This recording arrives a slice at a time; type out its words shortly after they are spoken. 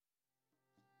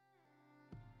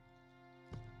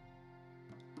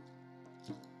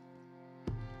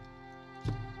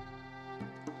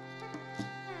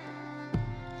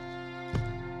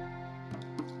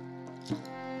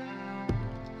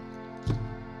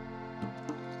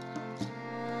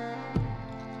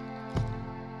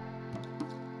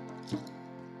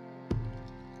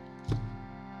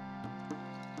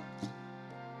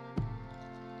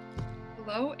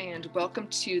Hello, and welcome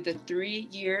to the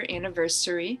 3-year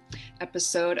anniversary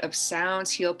episode of Sounds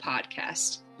Heal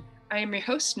podcast. I am your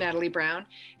host, Natalie Brown,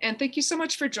 and thank you so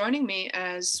much for joining me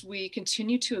as we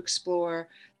continue to explore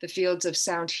the fields of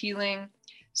sound healing,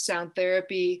 sound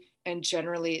therapy, and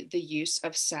generally the use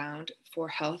of sound for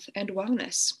health and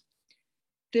wellness.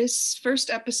 This first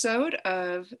episode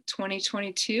of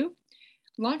 2022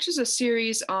 launches a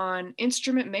series on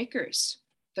instrument makers,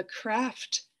 the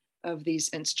craft of these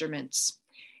instruments.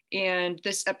 And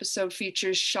this episode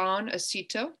features Shawn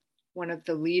Aceto, one of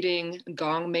the leading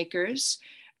gong makers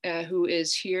who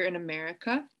is here in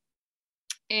America.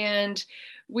 And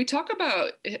we talk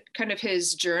about kind of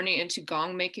his journey into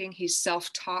gong making. He's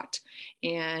self-taught,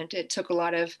 and it took a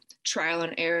lot of trial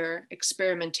and error,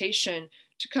 experimentation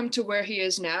to come to where he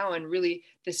is now, and really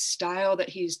the style that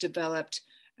he's developed.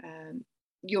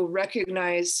 You'll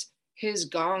recognize his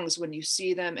gongs when you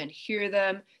see them and hear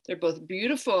them. They're both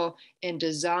beautiful in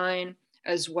design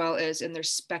as well as in their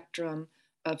spectrum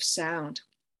of sound.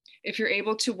 If you're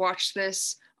able to watch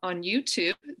this on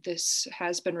YouTube, this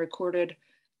has been recorded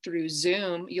through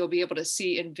Zoom, you'll be able to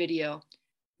see in video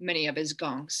many of his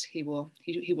gongs. He will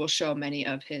show many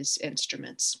of his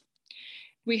instruments.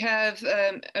 We have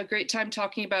a great time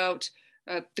talking about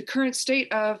the current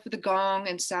state of the gong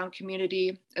and sound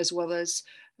community, as well as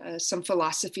some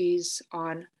philosophies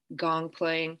on gong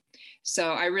playing.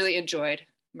 So I really enjoyed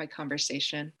my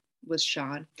conversation with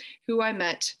Shawn, who I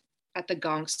met at the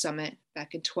Gong Summit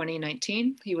back in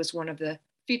 2019. He was one of the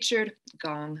featured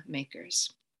gong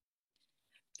makers.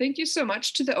 Thank you so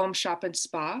much to the Om Shop and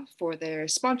Spa for their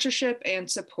sponsorship and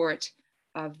support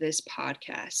of this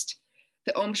podcast.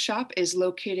 The Om Shop is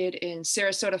located in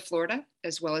Sarasota, Florida,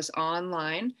 as well as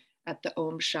online at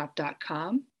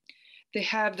theomshop.com. They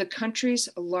have the country's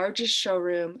largest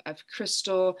showroom of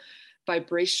crystal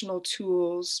vibrational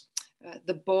tools,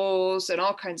 the bowls, and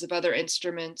all kinds of other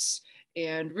instruments,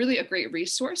 and really a great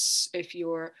resource if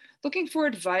you're looking for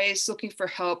advice, looking for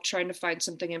help, trying to find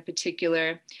something in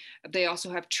particular. They also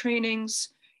have trainings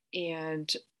and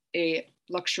a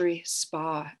luxury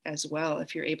spa as well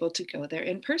if you're able to go there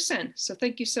in person. So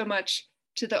thank you so much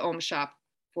to the Om Shop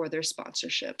for their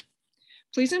sponsorship.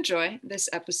 Please enjoy this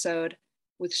episode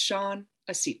with Shawn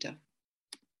Aceto.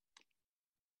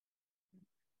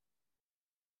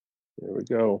 There we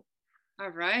go. All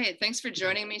right. Thanks for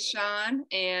joining me, Shawn.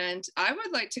 And I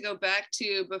would like to go back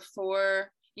to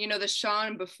before, the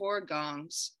Shawn before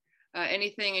gongs.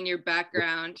 Anything in your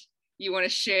background you want to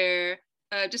share?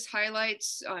 Just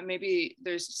highlights. Maybe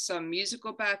there's some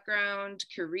musical background,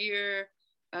 career.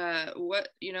 What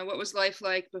was life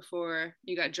like before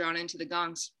you got drawn into the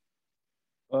gongs?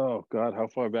 Oh God, how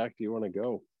far back do you want to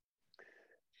go?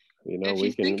 If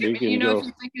you think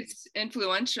it's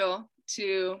influential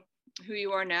to who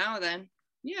you are now, then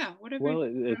yeah, whatever. Well,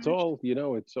 it's all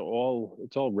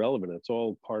relevant. It's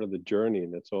all part of the journey,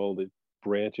 and it's all the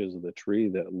branches of the tree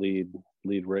that lead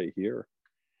right here.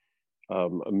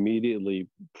 Immediately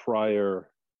prior,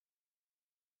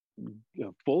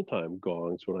 full-time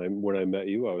gongs, when I met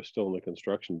you, I was still in the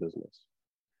construction business.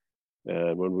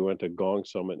 And when we went to Gong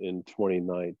Summit in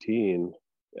 2019,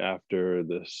 after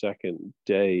the second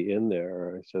day in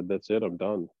there, I said, that's it, I'm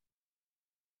done.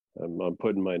 I'm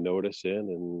putting my notice in,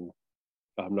 and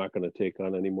I'm not going to take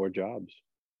on any more jobs.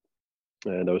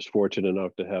 And I was fortunate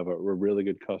enough to have a really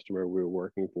good customer we were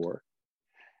working for.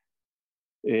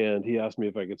 And he asked me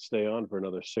if I could stay on for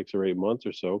another 6 or 8 months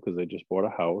or so, because they just bought a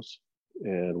house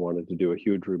and wanted to do a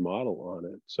huge remodel on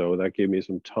it. So that gave me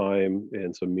some time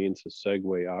and some means to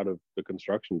segue out of the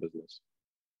construction business.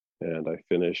 And I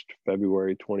finished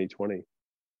February 2020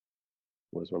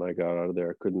 was when I got out of there.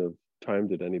 I couldn't have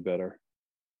timed it any better,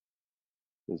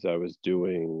 as I was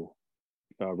doing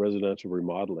residential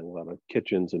remodeling, a lot of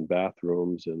kitchens and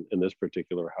bathrooms. And in this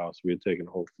particular house, we had taken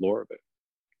a whole floor of it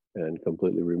and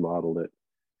completely remodeled it.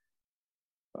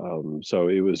 So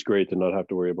it was great to not have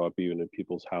to worry about being in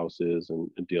people's houses and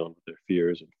dealing with their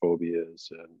fears and phobias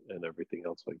and everything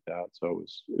else like that. So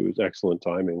it was excellent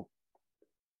timing.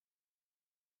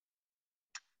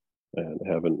 And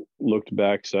I haven't looked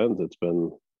back since.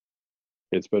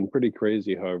 It's been pretty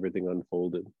crazy how everything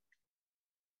unfolded.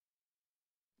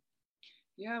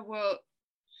 Yeah, well,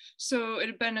 so it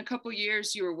had been a couple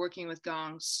years you were working with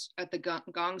gongs at the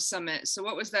Gong Summit. So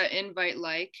what was that invite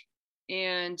like?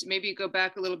 And maybe go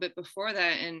back a little bit before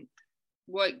that, and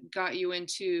what got you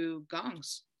into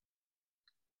gongs?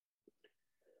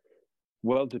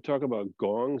 Well, to talk about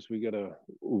gongs, we gotta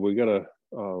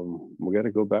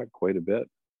go back quite a bit.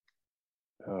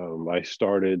 I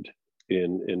started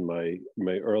in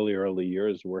my early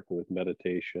years working with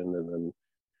meditation, and then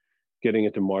getting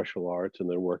into martial arts and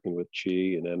then working with chi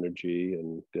and energy,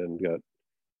 and then got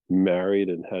married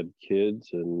and had kids,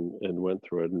 and went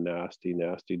through a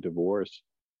nasty divorce,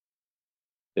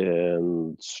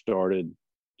 and started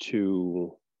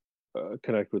to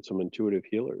connect with some intuitive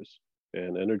healers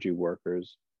and energy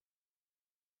workers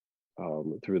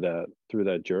through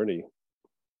that journey.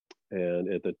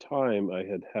 And at the time, I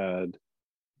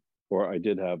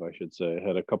should say, I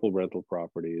had a couple rental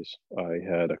properties. I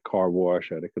had a car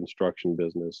wash, I had a construction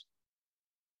business,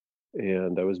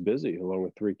 and I was busy along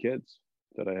with 3 kids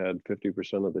that I had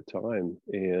 50% of the time,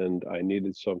 and I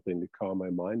needed something to calm my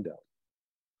mind down.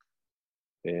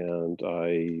 And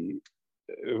I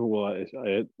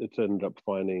ended up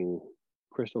finding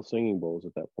crystal singing bowls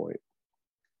at that point,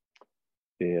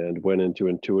 and went into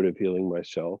intuitive healing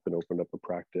myself and opened up a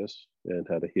practice and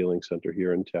had a healing center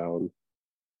here in town.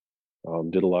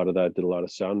 Did a lot of that, did a lot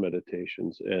of sound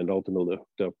meditations, and ultimately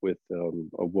hooked up with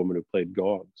a woman who played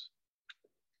gongs.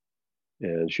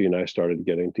 And she and I started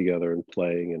getting together and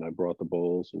playing, and I brought the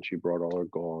bowls and she brought all her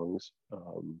gongs.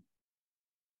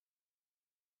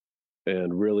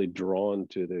 And really drawn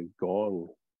to the gong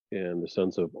in the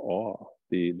sense of awe.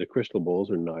 The crystal bowls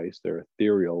are nice, they're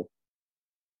ethereal.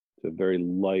 It's a very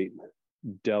light,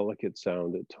 delicate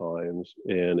sound at times,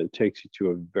 and it takes you to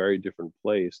a very different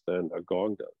place than a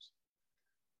gong does.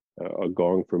 A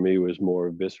gong for me was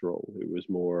more visceral. It was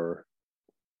more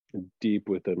deep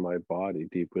within my body,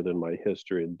 deep within my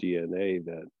history and DNA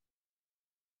that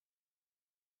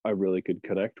I really could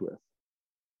connect with.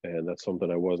 And that's something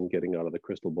I wasn't getting out of the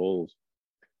crystal bowls.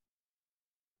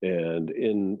 And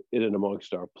in and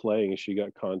amongst our playing, she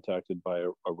got contacted by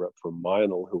a rep from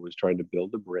Meinl who was trying to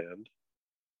build a brand.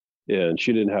 And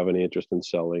she didn't have any interest in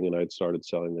selling, and I'd started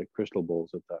selling the crystal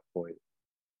bowls at that point.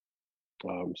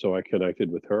 So I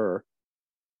connected with her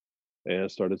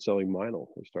and started selling Meinl.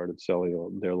 I started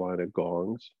selling their line of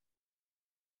gongs,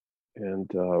 and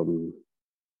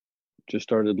just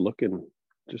started looking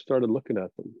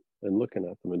at them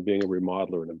and being a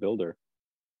remodeler and a builder.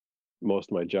 Most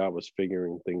of my job was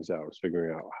figuring things out. I was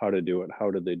figuring out how to do it,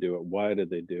 how did they do it, why did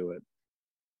they do it,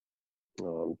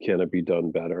 can it be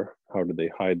done better, how did they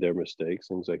hide their mistakes,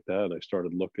 things like that. And I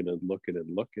started looking,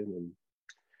 and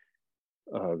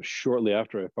shortly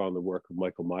after, I found the work of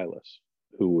Michael Milas,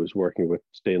 who was working with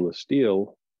stainless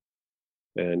steel,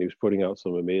 and he was putting out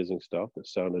some amazing stuff that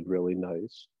sounded really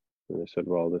nice. And I said,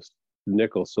 well, this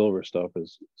nickel silver stuff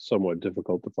is somewhat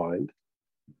difficult to find.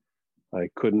 I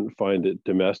couldn't find it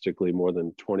domestically more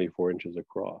than 24 inches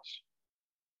across.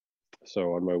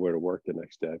 So on my way to work the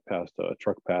next day, a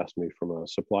truck passed me from a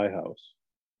supply house,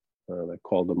 and I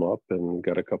called them up and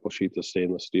got a couple sheets of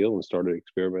stainless steel and started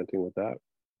experimenting with that.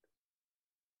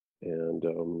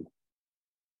 And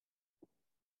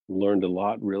learned a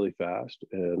lot really fast,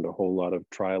 and a whole lot of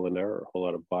trial and error, a whole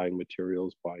lot of buying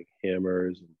materials, buying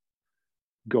hammers, and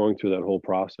going through that whole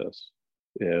process.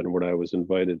 And when I was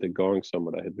invited to Gong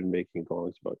Summit, I had been making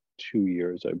gongs about 2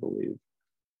 years, I believe.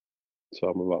 So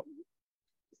I'm about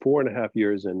 4.5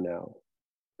 years in now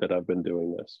that I've been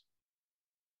doing this.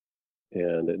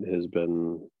 And it has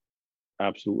been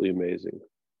absolutely amazing.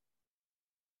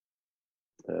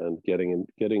 And getting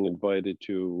invited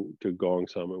to Gong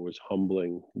Summit was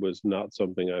humbling, was not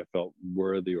something I felt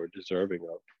worthy or deserving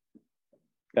of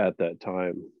at that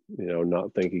time,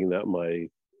 not thinking that my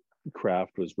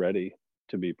craft was ready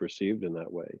to be perceived in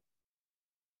that way.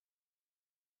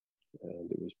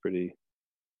 And it was pretty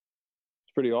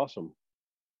awesome.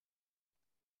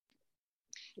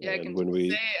 Yeah, and I can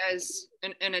say as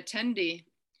an attendee,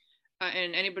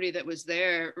 and anybody that was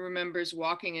there remembers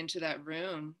walking into that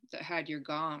room that had your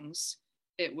gongs.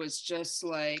 It was just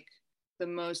like the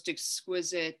most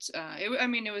exquisite,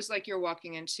 it was like you're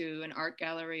walking into an art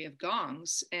gallery of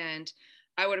gongs. And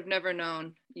I would have never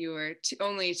known you were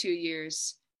only 2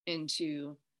 years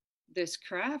into this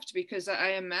craft, because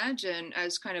I imagine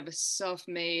as kind of a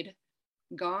self-made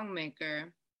gong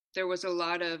maker, there was a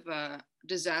lot of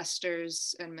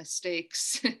disasters and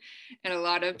mistakes and a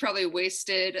lot of probably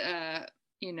wasted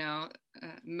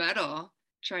metal,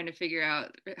 trying to figure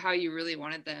out how you really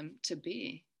wanted them to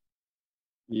be.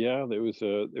 Yeah, it was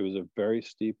a very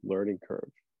steep learning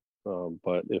curve,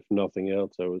 but if nothing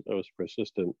else, I was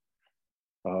persistent.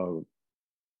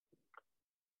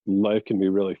 Life can be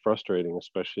really frustrating,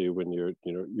 especially when you're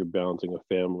balancing a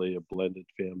family, a blended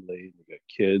family, you got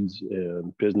kids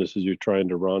and businesses you're trying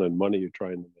to run and money you're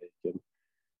trying to make. And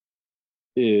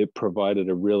it provided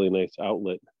a really nice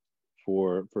outlet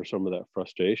for some of that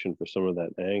frustration, for some of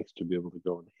that angst, to be able to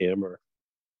go and hammer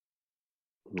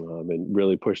and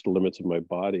really push the limits of my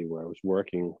body, where I was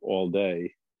working all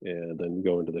day and then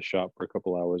go into the shop for a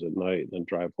couple hours at night, and then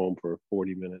drive home for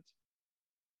 40 minutes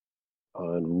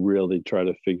and really try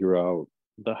to figure out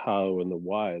the how and the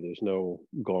why. There's no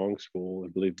gong school. I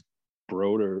believe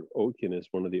Broder Oatkin is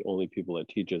one of the only people that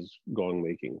teaches gong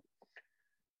making.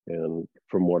 And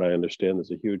from what I understand,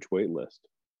 there's a huge wait list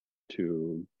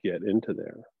to get into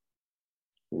there.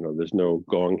 There's no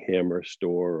gong hammer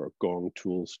store or gong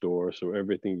tool store. So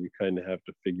everything you kind of have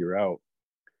to figure out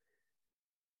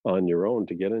on your own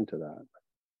to get into that.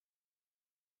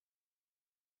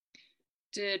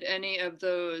 Did any of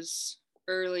those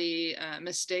early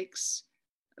mistakes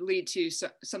lead to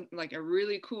something like a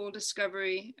really cool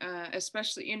discovery?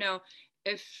 Especially,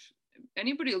 if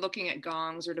anybody looking at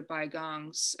gongs or to buy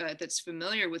gongs that's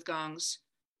familiar with gongs,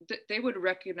 they would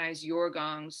recognize your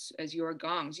gongs as your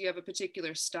gongs. You have a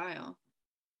particular style.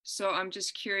 So I'm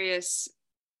just curious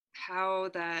how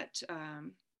that,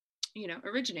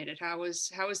 originated. How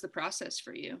was the process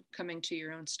for you coming to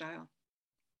your own style?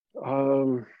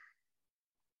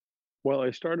 Well,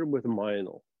 I started with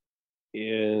vinyl,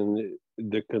 and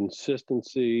the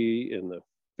consistency and the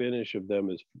finish of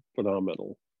them is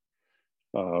phenomenal.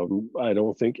 I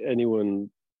don't think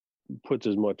anyone puts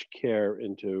as much care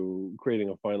into creating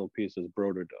a final piece as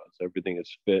Broder does. Everything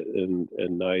is fit and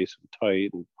nice and tight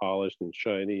and polished and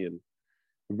shiny and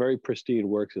very pristine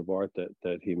works of art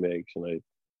that he makes. And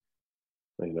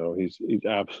he's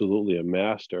absolutely a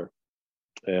master.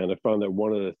 And I found that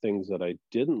one of the things that I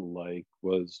didn't like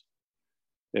was,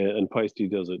 and Paiste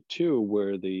does it too,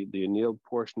 where the annealed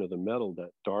portion of the metal,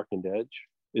 that darkened edge,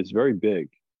 is very big.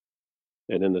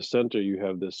 And in the center, you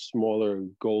have this smaller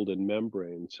golden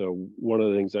membrane. So one of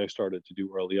the things I started to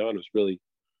do early on was really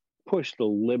push the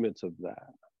limits of that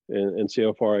and see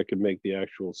how far I could make the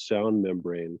actual sound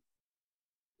membrane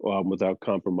without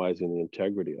compromising the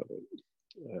integrity of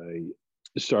it.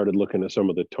 I started looking at some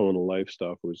of the tone of life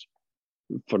stuff. It was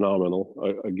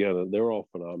phenomenal. Again, they're all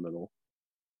phenomenal.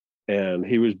 And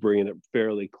he was bringing it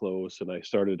fairly close. And I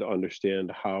started to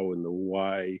understand how and the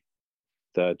why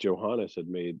that Johannes had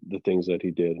made the things that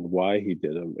he did and why he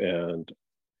did them. And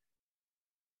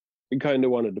I kind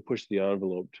of wanted to push the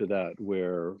envelope to that,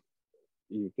 where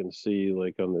you can see,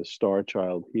 like on this Star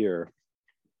Child here,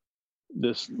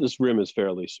 this rim is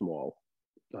fairly small.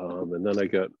 And then I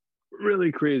got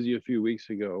really crazy a few weeks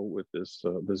ago with this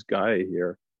guy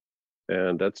here,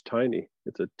 and that's tiny.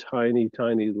 It's a tiny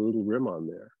little rim on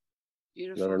there.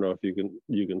 Beautiful. I don't know if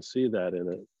you can see that in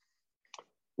it,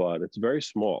 but it's very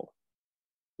small.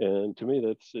 And to me,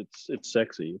 it's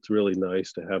sexy. It's really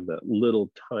nice to have that little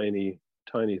tiny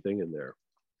thing in there.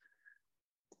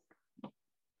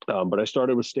 But I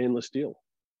started with stainless steel,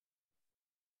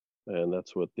 and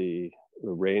that's what the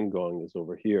rain gong is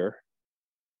over here.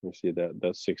 You see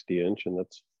that's 60-inch, and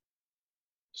that's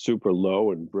super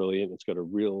low and brilliant. It's got a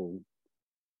real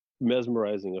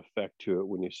mesmerizing effect to it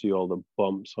when you see all the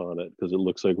bumps on it, because it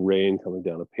looks like rain coming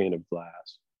down a pane of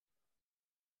glass.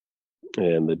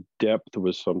 And the depth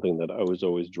was something that I was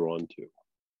always drawn to.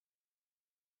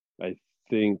 I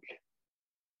think,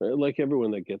 like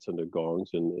everyone that gets into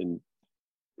gongs, and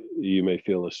you may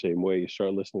feel the same way, you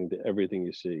start listening to everything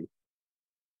you see,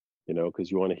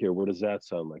 because you want to hear, what does that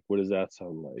sound like? What does that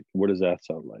sound like? What does that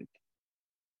sound like?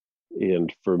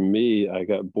 And for me, I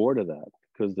got bored of that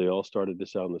because they all started to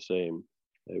sound the same.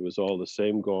 It was all the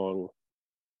same gong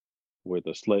with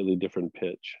a slightly different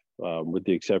pitch, with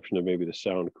the exception of maybe the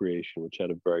sound creation, which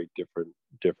had a very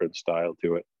different style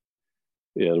to it.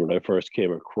 And when I first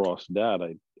came across that,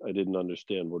 I didn't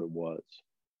understand what it was.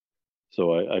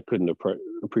 So I couldn't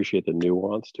appreciate the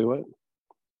nuance to it.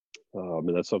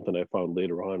 And that's something I found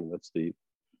later on. And that's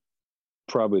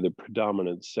probably the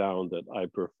predominant sound that I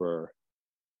prefer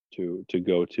to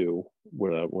go to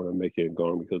when I'm making a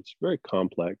gong, because it's very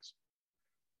complex.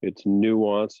 It's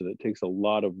nuanced, and it takes a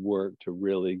lot of work to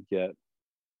really get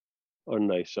a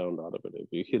nice sound out of it. If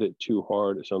you hit it too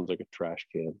hard, it sounds like a trash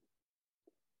can.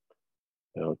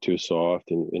 Too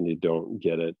soft, and you don't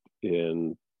get it.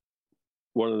 And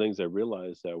one of the things I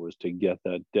realized that was, to get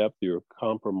that depth, you're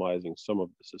compromising some of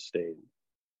the sustain.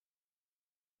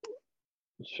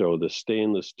 So the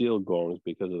stainless steel gongs,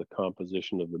 because of the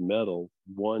composition of the metal,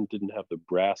 one didn't have the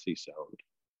brassy sound,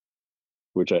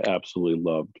 which I absolutely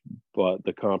loved. But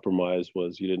the compromise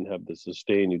was you didn't have the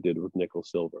sustain you did with nickel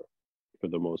silver for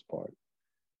the most part.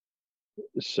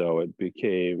 So it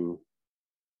became,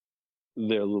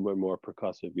 they're a little bit more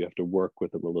percussive. You have to work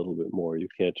with them a little bit more. You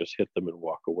can't just hit them and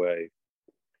walk away.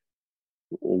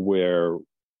 Where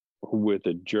with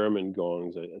the German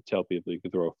gongs, I tell people you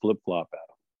can throw a flip-flop at them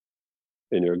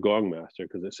and you're a gong master,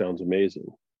 because it sounds amazing.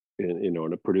 And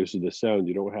it produces the sound.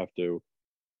 You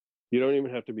don't even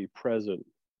have to be present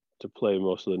to play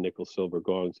most of the nickel silver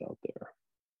gongs out there.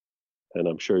 And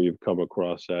I'm sure you've come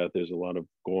across that. There's a lot of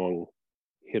gong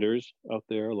hitters out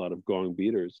there, a lot of gong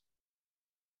beaters,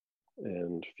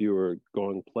 and fewer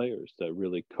gong players that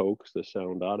really coax the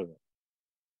sound out of it.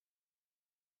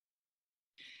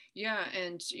 Yeah,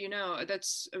 and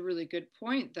that's a really good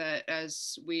point, that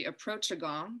as we approach a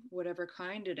gong, whatever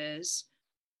kind it is,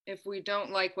 if we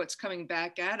don't like what's coming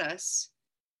back at us,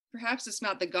 perhaps it's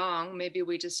not the gong. Maybe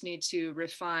we just need to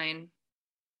refine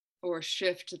or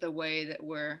shift the way that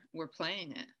we're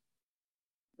playing it.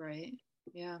 Right?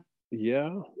 Yeah.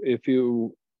 Yeah, if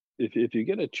you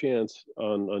get a chance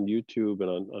on YouTube and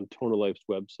on Tone of Life's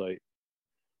website,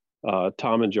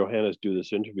 Tom and Johannes do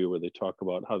this interview where they talk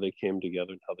about how they came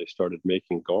together and how they started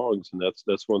making gongs, and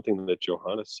that's one thing that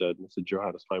Johannes said. And it's a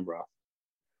Johannes Heimrath.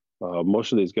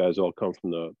 Most of these guys all come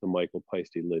from the Michael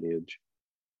Paiste lineage,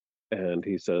 and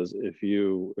he says if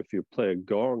you play a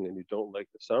gong and you don't like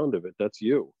the sound of it, that's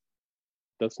you.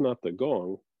 That's not the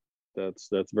gong. That's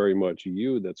very much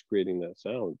you that's creating that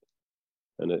sound.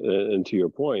 And to your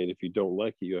point, if you don't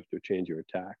like it, you have to change your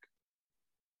attack.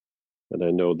 And I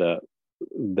know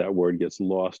that word gets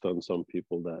lost on some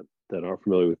people that aren't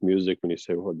familiar with music. When you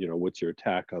say, well, what's your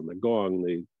attack on the gong,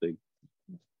 they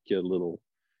get a little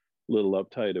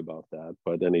uptight about that.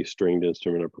 But any stringed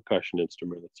instrument or percussion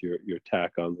instrument, it's your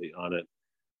attack on it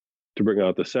to bring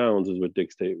out the sounds is what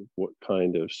dictates what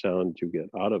kind of sound you get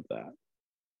out of that.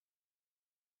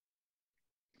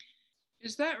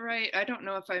 Is that right? I don't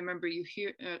know if I remember you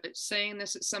saying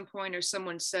this at some point, or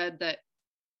someone said that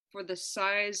for the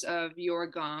size of your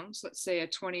gongs, let's say a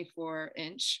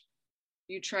 24-inch,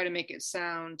 you try to make it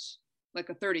sound like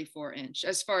a 34-inch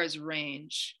as far as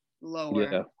range, lower.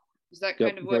 Yeah. Is that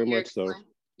kind of what very you're much so.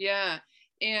 Yeah.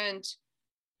 And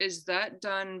is that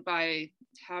done by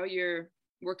how you're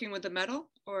working with the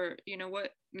metal, or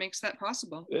what makes that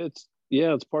possible? It's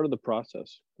part of the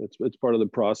process. It's part of the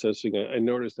processing. I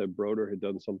noticed that Broder had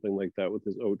done something like that with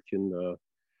his Oetken.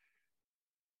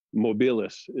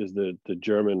 Mobilis is the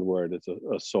German word. It's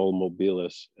a sol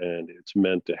mobilis, and it's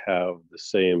meant to have the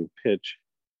same pitch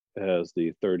as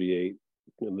the 38,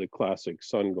 the classic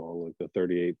sun gong, like the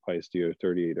 38 Paiste or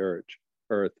 38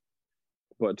 earth,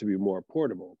 but to be more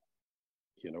portable.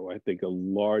 I think a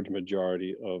large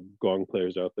majority of gong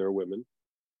players out there are women,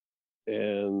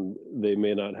 and they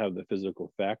may not have the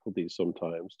physical faculties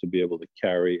sometimes to be able to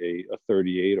carry a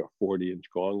 38 or 40-inch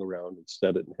gong around and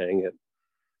set it and hang it,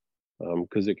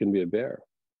 because it can be a bear.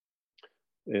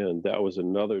 And that was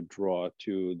another draw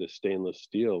to the stainless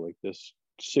steel, like this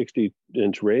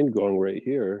 60-inch rain gong right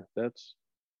here, that's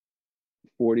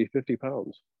 40, 50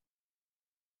 pounds.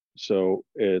 So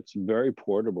it's very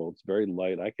portable. It's very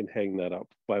light. I can hang that up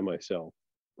by myself.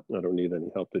 I don't need any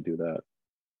help to do that.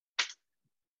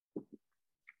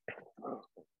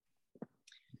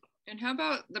 And how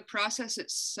about the process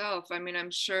itself? I mean,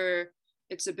 I'm sure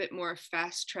it's a bit more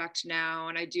fast-tracked now.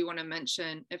 And I do want to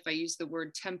mention, if I use the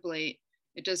word template,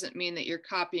 it doesn't mean that you're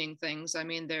copying things. I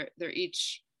mean, they're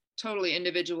each totally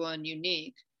individual and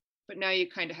unique. But now you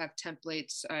kind of have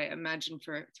templates, I imagine,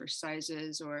 for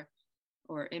sizes or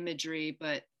imagery.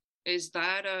 But is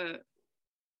that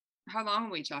how long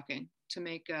are we talking to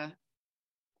make a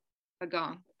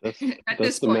gong?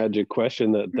 That's the magic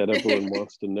question that everyone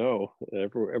wants to know.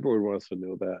 Everyone wants to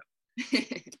know that.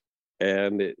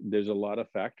 And there's a lot of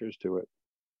factors to it.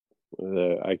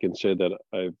 I can say that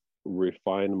I've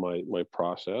refined my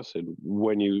process. And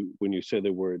when you say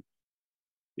the word,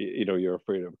 you're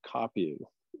afraid of copying.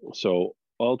 So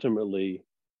ultimately,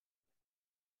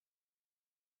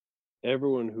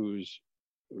 everyone who's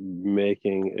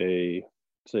making a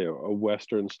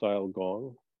Western style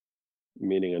gong,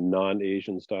 meaning a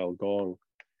non-Asian style gong,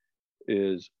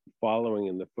 is following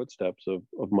in the footsteps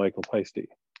of Michael Paiste,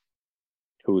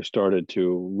 who started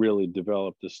to really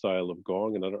develop the style of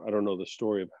gong. And I don't know the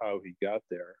story of how he got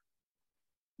there,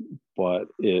 but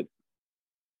it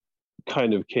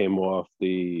kind of came off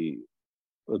the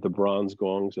bronze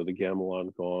gongs or the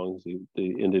gamelan gongs, the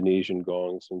Indonesian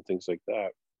gongs and things like that.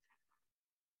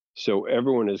 So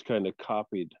everyone has kind of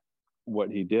copied what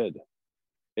he did.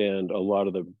 And a lot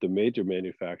of the major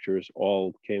manufacturers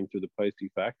all came through the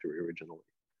Paiste factory originally.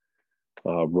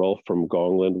 Rolf from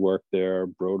Gongland worked there.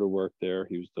 Broder worked there.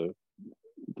 He was the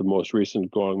most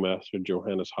recent gong master,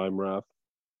 Johannes Heimrath.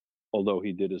 Although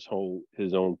he did his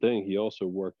own thing, he also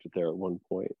worked there at one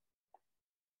point.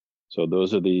 So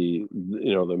those are the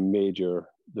major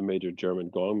German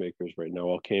gong makers right now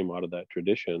all came out of that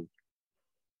tradition.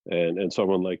 And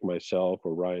someone like myself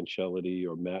or Ryan Shellady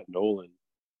or Matt Nolan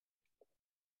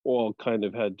all kind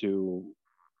of had to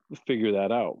figure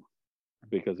that out,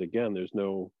 because again, there's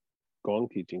no gong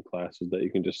teaching classes that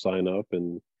you can just sign up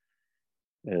and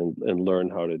learn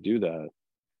how to do that.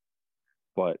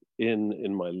 But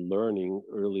in my learning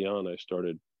early on, I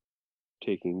started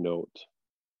taking notes,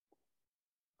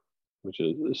 which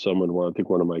is I think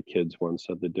one of my kids once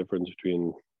said the difference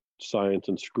between science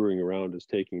and screwing around is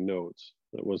taking notes.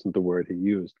 That wasn't the word he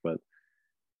used, but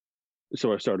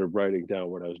so I started writing down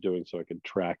what I was doing so I could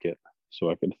track it, so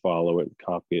I could follow it and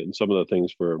copy it. And some of the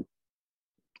things, for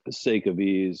the sake of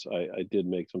ease, I did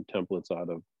make some templates out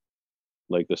of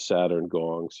like the Saturn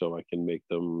gong, so I can make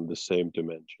them the same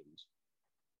dimensions.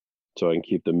 So I can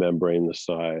keep the membrane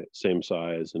the same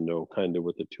size and know kind of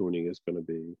what the tuning is going to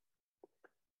be.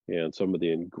 And some of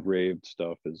the engraved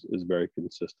stuff is very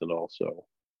consistent also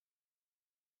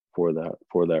for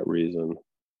that reason.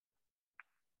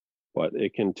 But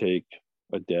it can take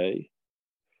a day.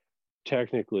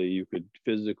 Technically, you could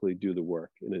physically do the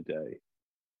work in a day,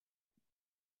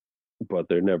 but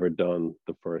they're never done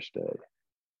the first day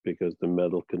because the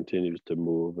metal continues to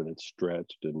move and it's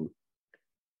stretched. And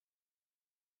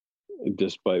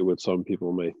despite what some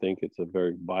people may think, it's a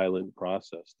very violent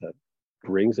process that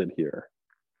brings it here.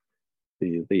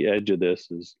 The edge of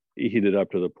this is heated up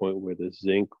to the point where the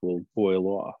zinc will boil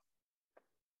off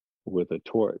with a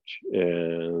torch,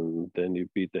 and then you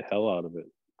beat the hell out of it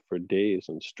for days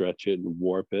and stretch it and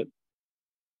warp it,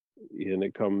 and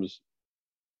it comes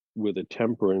with a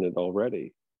temper in it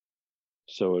already,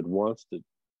 so it wants to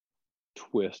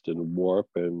twist and warp,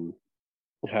 and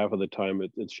half of the time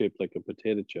it's shaped like a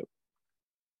potato chip,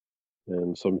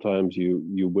 and sometimes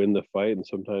you win the fight and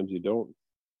sometimes you don't.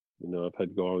 I've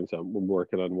had gongs, I'm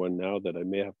working on one now that I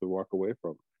may have to walk away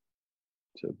from.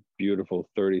 It's a beautiful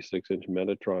 36-inch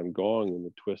Metatron gong, and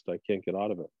the twist, I can't get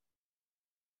out of it.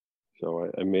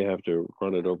 So I may have to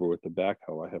run it over with the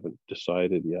backhoe. I haven't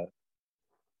decided yet.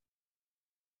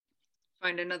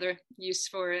 Find another use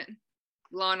for it.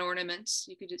 Lawn ornaments.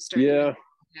 You could just start. Yeah.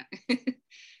 Yeah.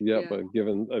 Yeah, but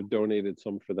I've donated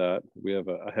some for that. We have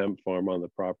a hemp farm on the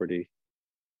property,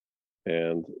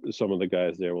 and some of the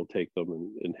guys there will take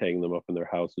them and hang them up in their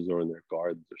houses or in their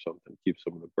gardens or something, keep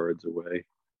some of the birds away.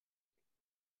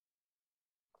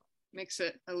 Makes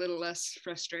it a little less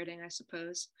frustrating, I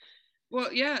suppose.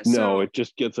 Well, yeah. No, it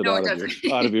just gets it out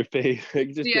of your face.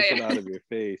 It just gets it out of your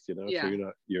face, So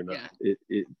you're not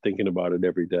thinking about it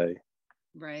every day.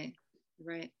 Right.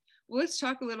 Well, let's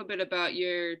talk a little bit about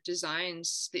your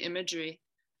designs, the imagery.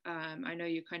 I know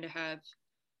you kind of have.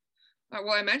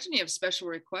 Well, I imagine you have special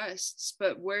requests,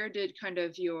 but where did kind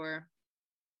of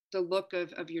the look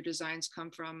of your designs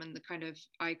come from, and the kind of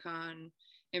icon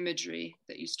imagery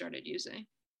that you started using?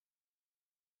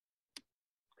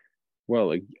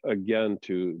 Well, again,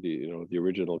 to the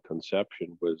original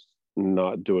conception was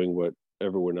not doing what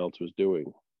everyone else was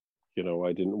doing.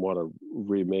 I didn't want to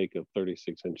remake a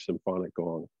 36-inch symphonic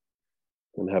gong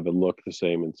and have it look the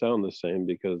same and sound the same,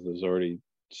 because there's already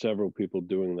several people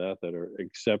doing that are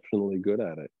exceptionally good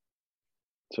at it.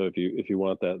 So if you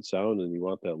want that sound and you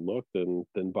want that look, then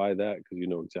buy that, because you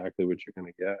know exactly what you're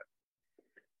going to get.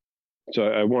 So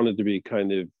I wanted to be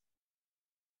kind of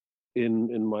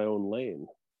in my own lane.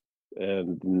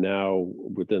 And now,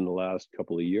 within the last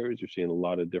couple of years, you're seeing a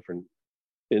lot of different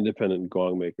independent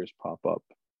gong makers pop up.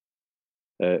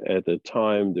 At the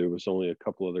time, there was only a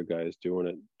couple other guys doing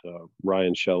it,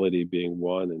 Ryan Shellady being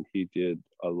one, and he did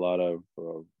a lot of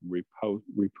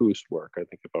repousse work, I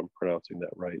think, if I'm pronouncing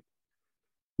that right,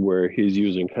 where he's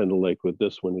using, kind of like with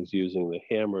this one, he's using the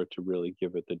hammer to really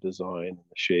give it the design and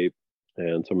the shape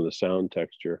and some of the sound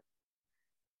texture.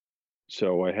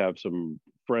 So I have some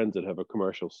friends that have a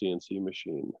commercial CNC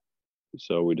machine.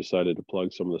 So we decided to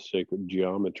plug some of the sacred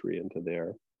geometry into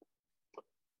there,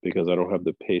 because I don't have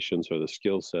the patience or the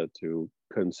skill set to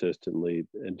consistently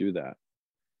do that.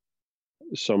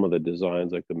 Some of the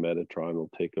designs, like the Metatron, will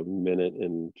take a minute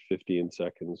and 15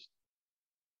 seconds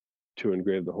to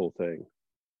engrave the whole thing,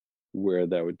 where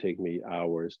that would take me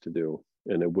hours to do,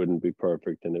 and it wouldn't be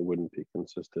perfect and it wouldn't be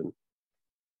consistent.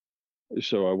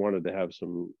 So I wanted to have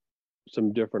some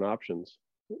different options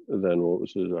than what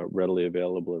was readily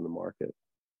available in the market.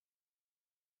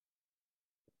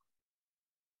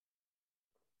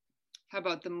 How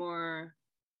about the more,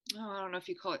 I don't know if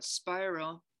you call it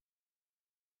spiral,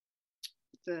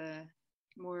 the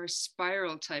more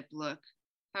spiral type look?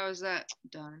 How is that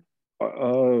done?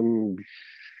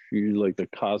 You like the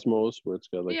Cosmos, where it's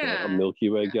got like a Milky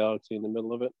Way galaxy in the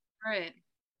middle of it? Right.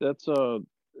 That's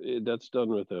done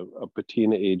with a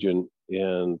patina agent,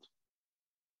 and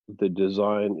the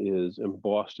design is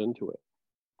embossed into it.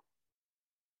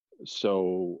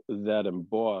 So that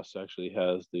emboss actually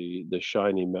has the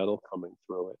shiny metal coming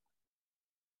through it.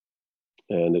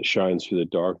 and it shines through the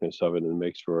darkness of it and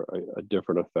makes for a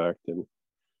different effect. And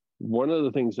one of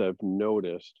the things I've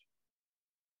noticed,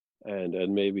 and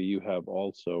maybe you have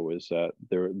also, is that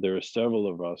there are several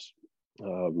of us,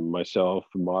 myself,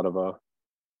 Madhava,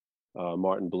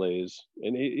 Martin Blaze,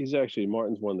 and he's actually,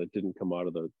 Martin's one that didn't come out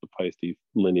of the Paiste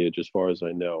lineage as far as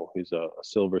I know. He's a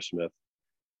silversmith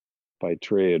by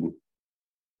trade,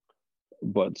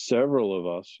 but several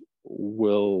of us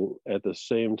will at the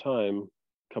same time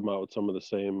come out with some of the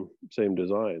same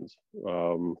designs.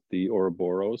 The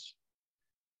Ouroboros,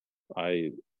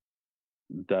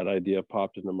 that idea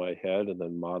popped into my head, and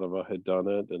then Madhava had done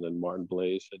it, and then Martin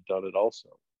Blaze had done it also.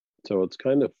 So it's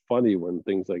kind of funny when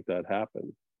things like that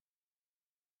happen.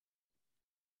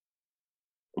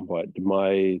 But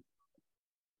my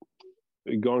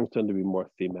gongs tend to be more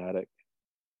thematic.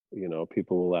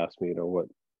 People will ask me, what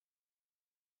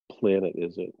planet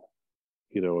is it?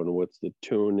 And what's the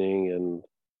tuning, and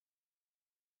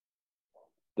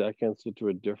that gets into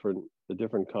a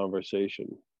different conversation.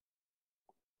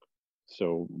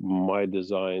 So my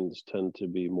designs tend to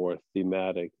be more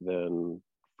thematic than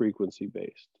frequency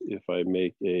based. If I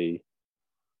make a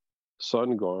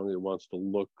sun gong, it wants to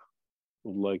look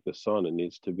like the sun. It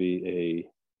needs to be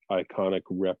a iconic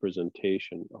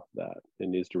representation of that. It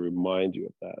needs to remind you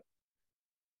of that.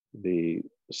 The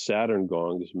Saturn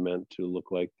gong is meant to look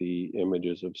like the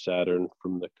images of Saturn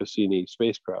from the Cassini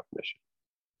spacecraft mission.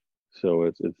 So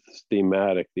it's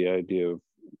thematic, the idea of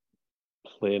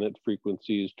planet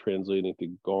frequencies translating to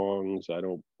gongs. I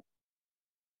don't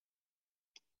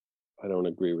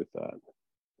agree with that.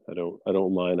 I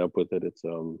don't line up with it. It's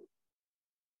a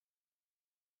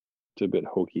bit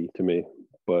hokey to me,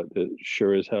 but it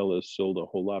sure as hell has sold a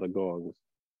whole lot of gongs.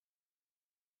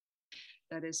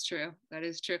 That is true. That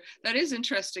is true. That is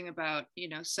interesting about,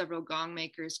 several gong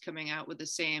makers coming out with the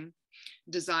same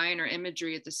design or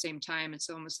imagery at the same time. It's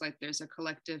almost like there's a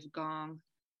collective gong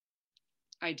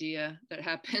idea that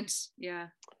happens. Yeah.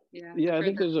 I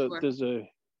think there's a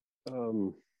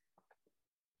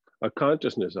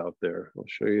consciousness out there. I'll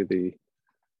show you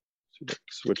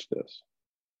switch this.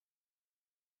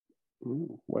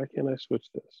 Why can't I switch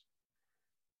this?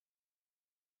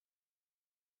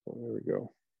 Oh, there we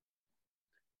go.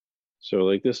 So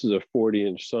like this is a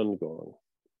 40-inch sun gong,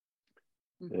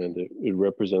 and it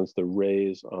represents the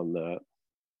rays on that,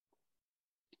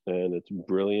 and it's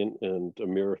brilliant, and a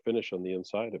mirror finish on the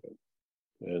inside of it,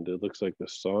 and it looks like the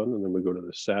sun. And then we go to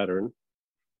the Saturn,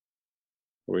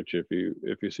 which if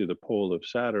you see the pole of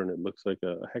Saturn, it looks like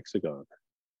a hexagon.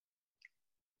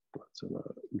 That's an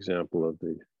example of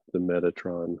the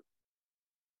Metatron.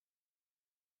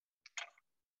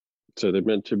 So they're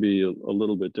meant to be a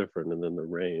little bit different. And then the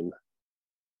rain,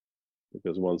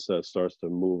 because once that starts to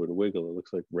move and wiggle, it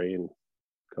looks like rain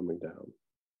coming down.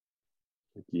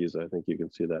 I think you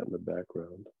can see that in the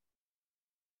background.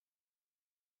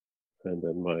 And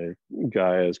then my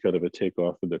guy is kind of a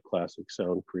takeoff of the classic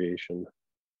sound creation.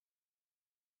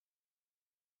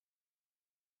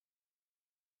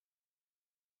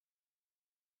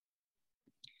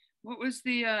 What was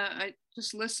the, I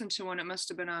just listened to one, it must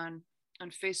have been on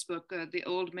Facebook, the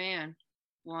Old Man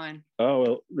one. Oh,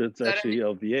 well, it's actually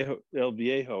El Viejo, and El for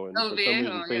Viejo,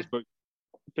 some reason, yeah.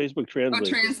 Facebook translates.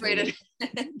 Oh, translated.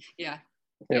 Yeah.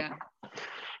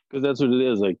 Because that's what it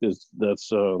is. Like this,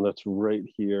 that's right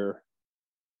here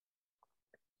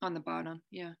on the bottom.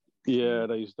 Yeah. Yeah,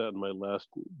 and I used that in my last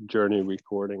Journey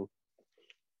recording.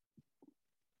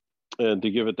 And to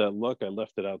give it that look, I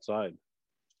left it outside.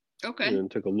 Okay. And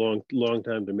it took a long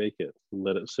time to make it. And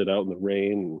let it sit out in the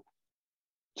rain and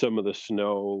some of the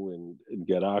snow and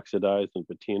get oxidized and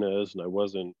patinas. And I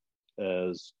wasn't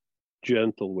as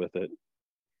gentle with it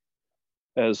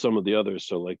as some of the others.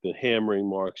 So like the hammering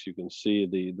marks, you can see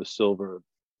the silver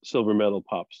metal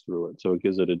pops through it. So it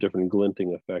gives it a different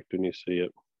glinting effect when you see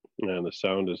it. And the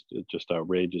sound is just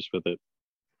outrageous with it.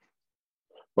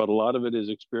 But a lot of it is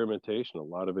experimentation. A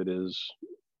lot of it is,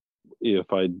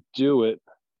 if I do it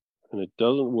and it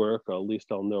doesn't work, at least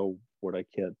I'll know what I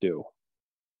can't do.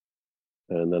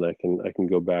 And then I can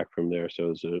go back from there.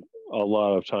 So it's a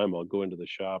lot of time I'll go into the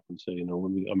shop and say, I'm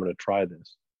going to try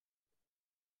this,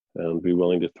 and be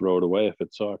willing to throw it away if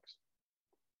it sucks.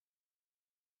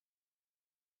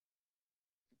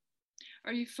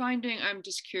 Are you finding, I'm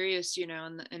just curious,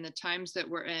 in the times that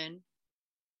we're in,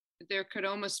 there could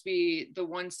almost be the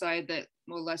one side that,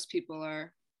 well, less people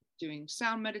are doing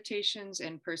sound meditations,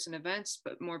 in-person events,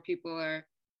 but more people are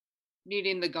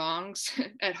needing the gongs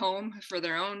at home for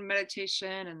their own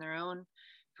meditation and their own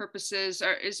purposes.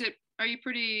 Are you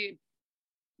pretty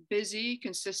busy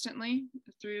consistently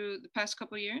through the past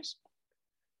couple of years?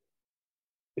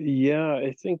 Yeah,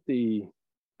 I think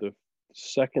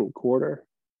second quarter.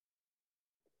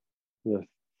 The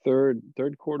third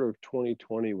quarter of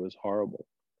 2020 was horrible.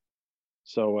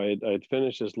 So I'd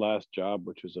finished this last job,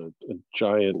 which was a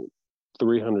giant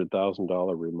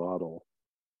 $300,000 remodel.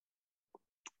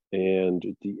 And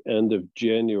at the end of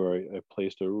January, I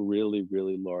placed a really,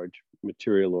 really large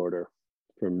material order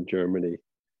from Germany.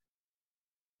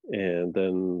 And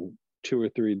then 2 or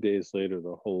 3 days later,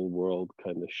 the whole world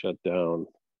kind of shut down.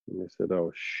 And I said,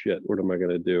 oh shit, what am I going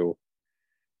to do?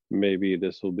 Maybe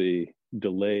this will be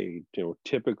delayed.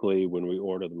 Typically when we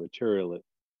order the material,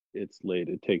 it's late.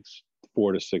 It takes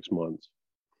 4 to 6 months.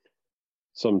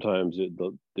 Sometimes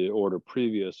the order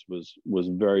previous was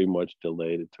very much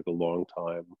delayed. It took a long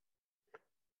time,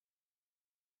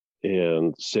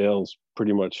 and sales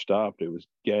pretty much stopped. It was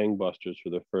gangbusters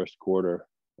for the first quarter.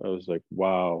 I was like,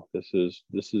 wow, this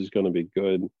is going to be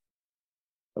good.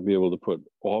 I'll be able to put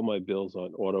all my bills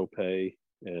on auto pay,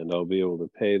 and I'll be able to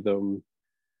pay them,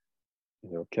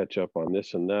 catch up on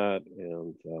this and that.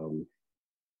 And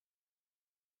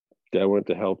that went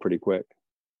to hell pretty quick.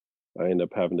 I ended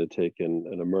up having to take in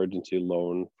an emergency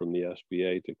loan from the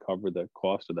SBA to cover the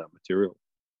cost of that material,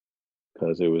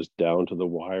 because it was down to the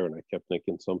wire, and I kept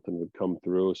thinking something would come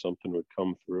through,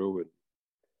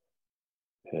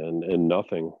 and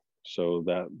nothing. So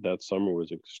that summer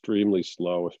was extremely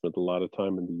slow. I spent a lot of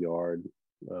time in the yard,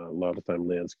 a lot of time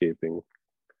landscaping,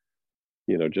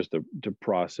 just to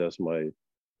process my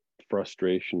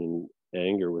frustration and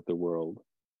anger with the world.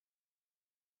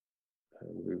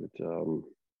 And we would,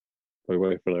 my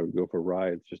wife and I would go for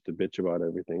rides just to bitch about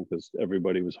everything, because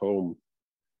everybody was home.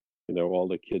 All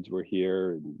the kids were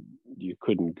here, and you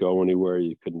couldn't go anywhere,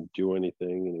 you couldn't do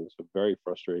anything, and it was a very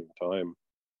frustrating time.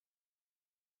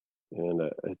 And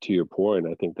to your point,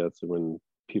 I think that's when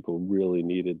people really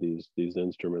needed these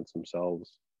instruments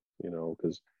themselves,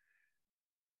 because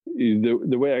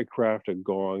the way I craft a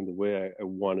gong, the way I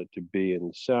want it to be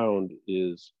in sound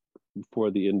is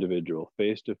for the individual,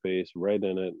 face to face, right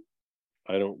in it.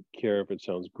 I don't care if it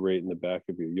sounds great in the back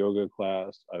of your yoga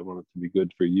class. I want it to be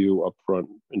good for you up front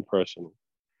in person.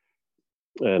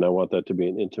 And I want that to be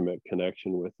an intimate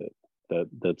connection with it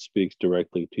that speaks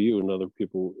directly to you, and other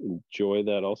people enjoy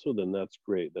that also, then that's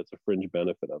great. That's a fringe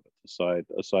benefit of it,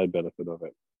 a side benefit of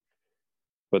it.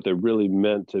 But they're really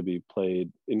meant to be played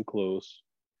in close,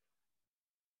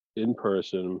 in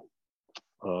person,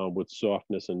 with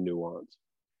softness and nuance.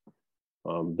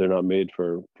 They're not made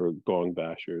for gong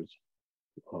bashers.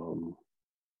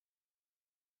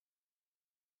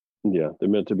 Yeah, they're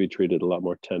meant to be treated a lot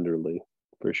more tenderly,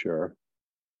 for sure.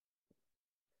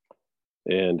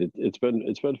 And it's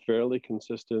been fairly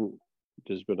consistent.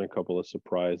 There's been a couple of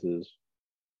surprises.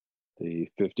 The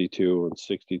 52 and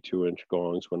 62 inch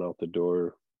gongs went out the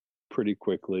door pretty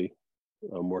quickly.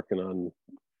 I'm working on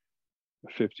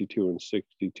 52 and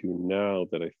 62 now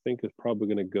that I think is probably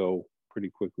going to go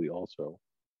pretty quickly also.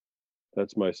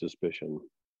 That's my suspicion.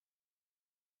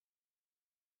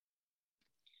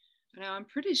 Now, I'm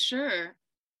pretty sure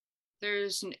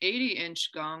there's an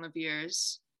 80-inch gong of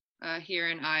yours here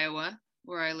in Iowa,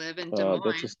 where I live in Des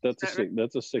Moines. That's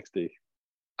a 60.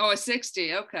 Oh, a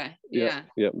 60. Okay. Yeah.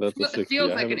 Yep, that's a 60. It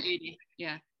feels like an 80.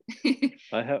 Yeah.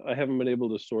 I haven't been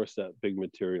able to source that big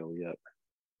material yet.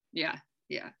 Yeah.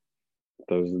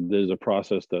 There's a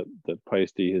process that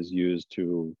Peisty has used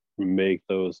to make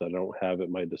those that I don't have at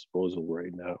my disposal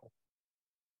right now.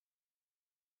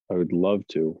 I would love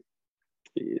to.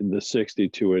 The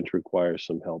 62 inch requires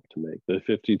some help to make. The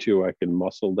 52, I can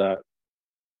muscle that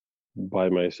by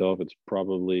myself. It's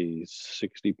probably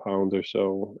 60 pounds or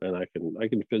so, and I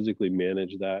can physically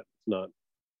manage that. It's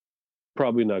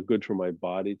probably not good for my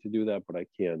body to do that, but I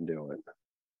can do it.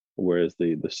 Whereas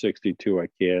the 62, I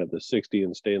can't. The 60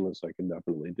 in stainless, I can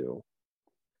definitely do.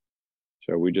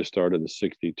 So we just started the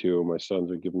 62. My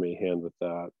sons are giving me a hand with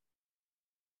that,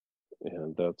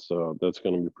 and that's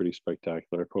going to be pretty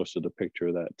spectacular. I posted a picture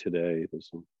of that today. There's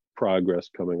some progress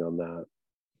coming on that.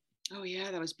 Oh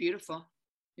yeah, that was beautiful.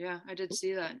 Yeah, I did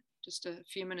see that just a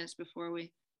few minutes before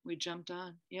we jumped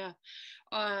on. Yeah.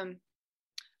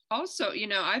 Also,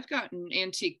 I've gotten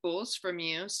antique bowls from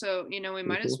you, so we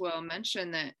might as well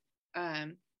mention that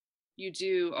you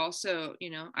do also,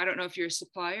 I don't know if you're a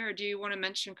supplier, or do you want to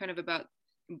mention kind of about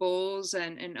bowls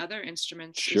and other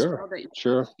instruments? Sure. As well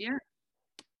sure. Yeah.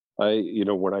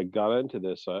 When I got into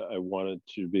this, I wanted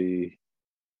to be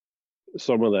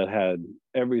someone that had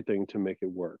everything to make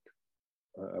it work.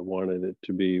 I wanted it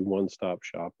to be one-stop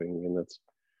shopping, and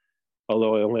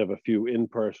although I only have a few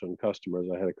in-person customers,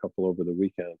 I had a couple over the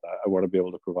weekend. I want to be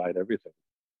able to provide everything.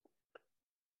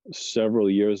 Several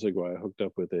years ago, I hooked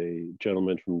up with a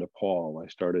gentleman from Nepal. I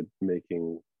started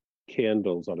making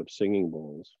candles out of singing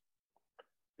bowls,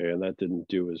 and that didn't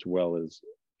do as well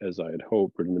as I had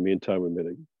hoped. But in the meantime, we made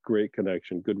a great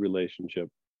connection, good relationship,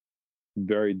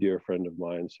 very dear friend of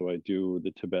mine. So I do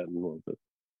the Tibetan one, but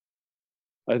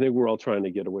I think we're all trying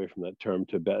to get away from that term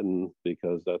Tibetan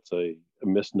because that's a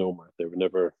misnomer. They were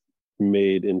never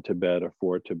made in Tibet or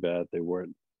for Tibet. They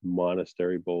weren't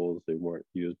monastery bowls. They weren't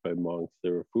used by monks. They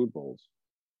were food bowls.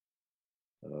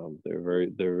 They're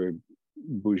very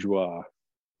bourgeois.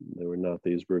 They were not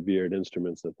these revered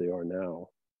instruments that they are now.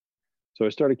 So I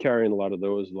started carrying a lot of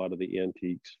those, a lot of the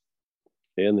antiques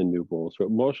and the new bowls, but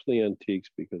mostly antiques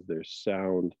because their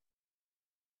sound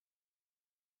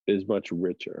is much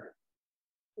richer.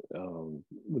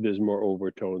 There's more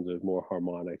overtones, there's more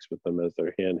harmonics with them as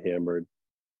they're hand hammered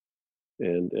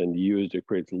and used. It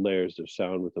creates layers of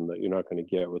sound with them that you're not going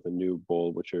to get with a new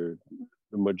bowl, which are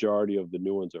the majority of the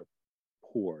new ones are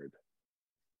poured.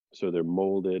 So they're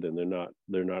molded and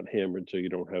they're not hammered, so you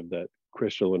don't have that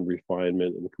crystalline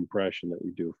refinement and compression that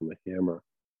you do from a hammer.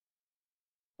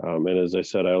 And as I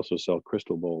said, I also sell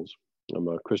crystal bowls. I'm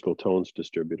a crystal tones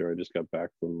distributor. I just got back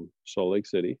from Salt Lake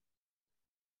City.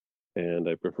 And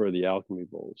I prefer the alchemy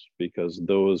bowls because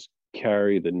those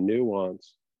carry the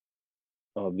nuance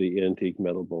of the antique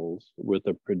metal bowls with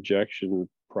the projection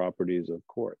properties of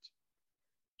quartz.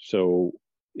 So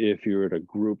if you're at a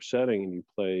group setting and you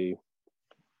play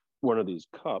one of these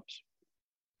cups,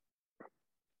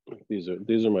 these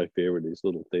are my favorite, these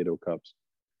little Theto cups.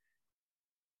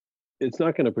 It's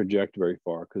not going to project very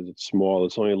far because it's small.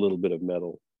 It's only a little bit of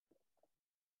metal.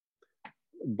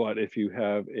 But if you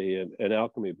have an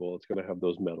alchemy bowl, it's going to have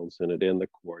those metals in it and the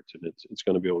quartz, and it's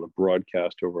going to be able to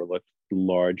broadcast over a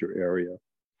larger area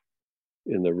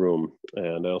in the room.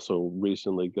 And I also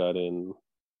recently got in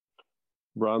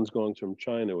bronze gongs from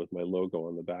China with my logo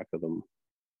on the back of them.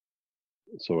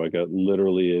 So I got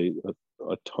literally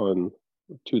a ton,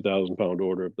 2,000-pound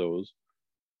order of those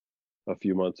a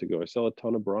few months ago. I sell a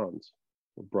ton of bronze.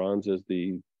 Bronze is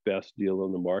the best deal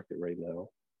on the market right now.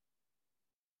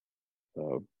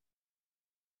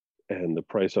 And the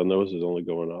price on those is only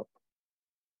going up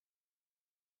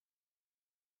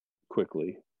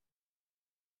quickly.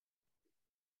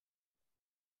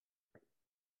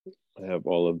 I have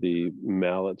all of the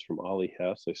mallets from Ollie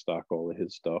Hess. I stock all of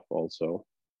his stuff also.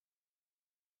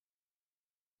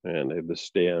 And I have the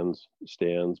stands,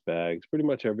 bags, pretty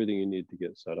much everything you need to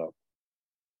get set up.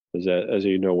 As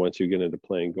you know, once you get into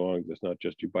playing gongs, it's not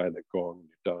just you buy the gong and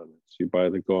you're done. It's you buy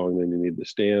the gong, then you need the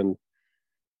stand,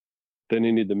 then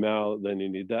you need the mallet, then you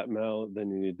need that mallet,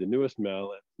 then you need the newest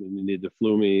mallet, then you need the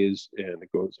flumies, and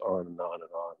it goes on and on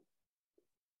and on.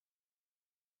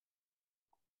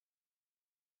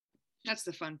 That's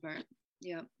the fun part.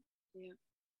 Yeah.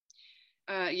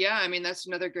 Yeah. I mean, that's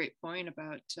another great point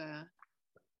about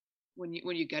when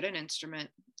you get an instrument,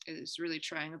 is really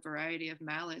trying a variety of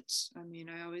mallets. I mean,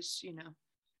 I always,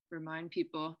 remind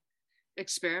people,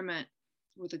 experiment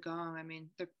with a gong. I mean,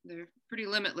 they're pretty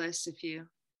limitless if you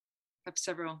have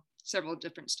several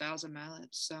different styles of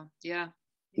mallets. So yeah.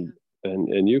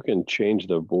 And you can change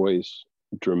the voice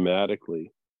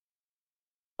dramatically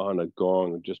on a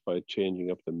gong just by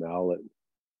changing up the mallet.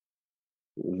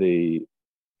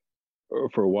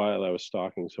 For a while I was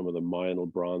stocking some of the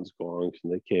Meinl bronze gongs,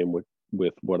 and they came with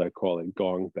what I call a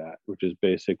gong bat, which is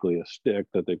basically a stick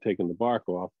that they've taken the bark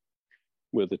off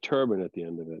with a turbine at the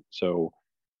end of it. So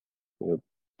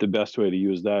the best way to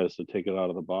use that is to take it out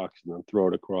of the box and then throw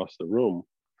it across the room.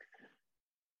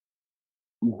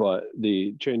 But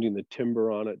the changing the timbre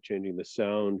on it, changing the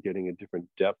sound, getting a different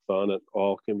depth on it,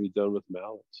 all can be done with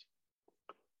mallets.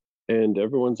 And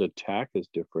everyone's attack is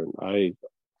different.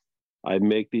 I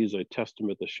make these, I test them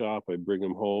at the shop, I bring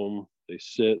them home, they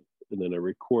sit, and then I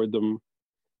record them.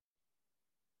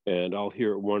 And I'll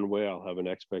hear it one way, I'll have an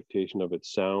expectation of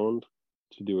its sound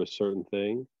to do a certain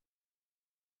thing.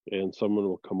 And someone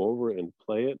will come over and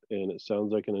play it, and it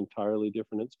sounds like an entirely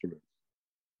different instrument.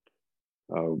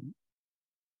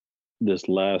 This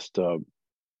last,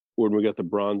 when we got the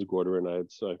bronze quarter, and I had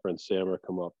my friend Sammer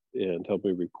come up and help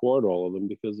me record all of them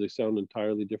because they sound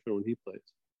entirely different when he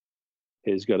plays.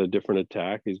 He's got a different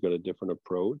attack, he's got a different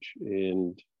approach,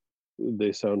 and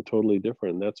they sound totally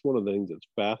different. And that's one of the things that's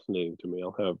fascinating to me.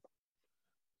 I'll have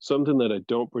something that I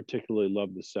don't particularly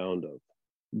love the sound of,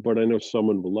 but I know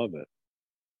someone will love it.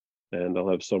 And I'll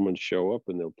have someone show up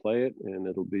and they'll play it, and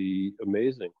it'll be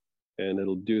amazing. And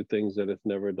it'll do things that it's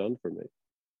never done for me.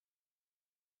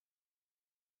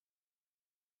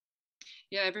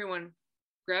 Yeah, everyone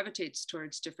gravitates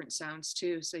towards different sounds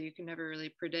too, so you can never really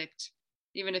predict.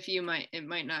 Even if it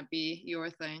might not be your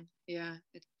thing. Yeah,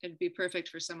 it'd be perfect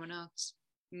for someone else.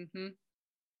 Mm-hmm.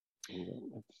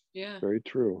 It's Yeah. very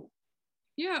true.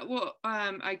 Yeah. Well,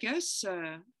 I guess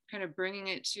kind of bringing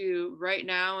it to right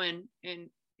now and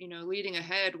leading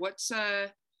ahead.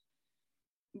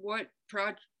 What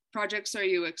projects are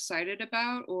you excited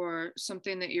about, or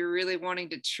something that you're really wanting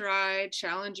to try,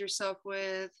 challenge yourself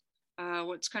with?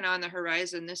 What's kind of on the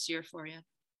horizon this year for you?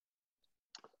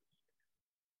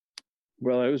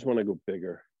 Well, I always want to go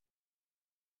bigger,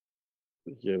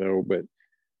 but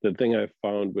the thing I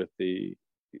found with the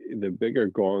bigger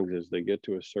gongs is they get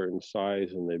to a certain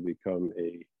size and they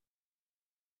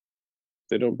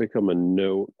don't become a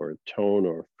note or a tone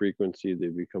or a frequency. They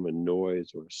become a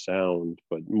noise or a sound,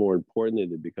 but more importantly,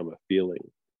 they become a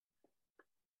feeling.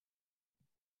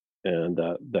 And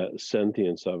that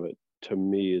sentience of it, to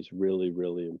me, is really,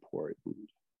 really important.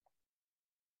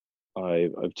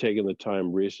 I've taken the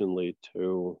time recently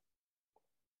to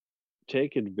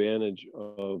take advantage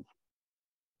of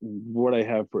what I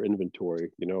have for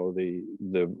inventory,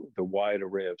 the wide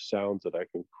array of sounds that I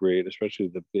can create, especially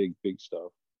the big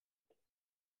stuff,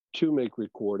 to make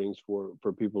recordings for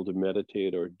people to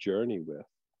meditate or journey with.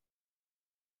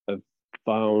 I've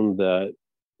found that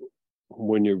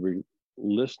when you're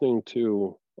listening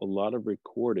to a lot of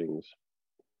recordings,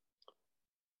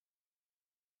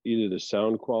 either the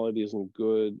sound quality isn't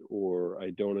good, or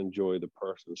I don't enjoy the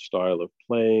person's style of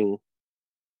playing,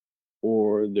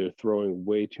 or they're throwing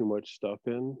way too much stuff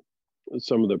in.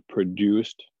 Some of the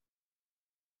produced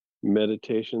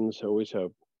meditations always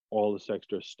have all this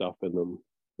extra stuff in them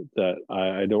that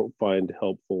I don't find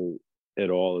helpful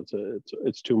at all.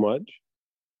 It's too much.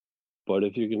 But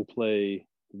if you can play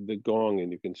the gong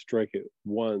and you can strike it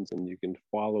once and you can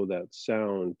follow that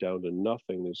sound down to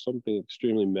nothing, there's something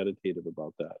extremely meditative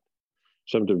about that.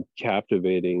 Something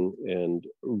captivating and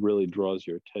really draws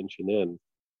your attention in.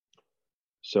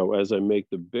 So as I make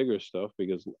the bigger stuff,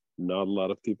 because not a lot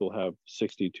of people have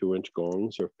 62-inch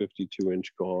gongs or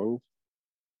 52-inch gongs,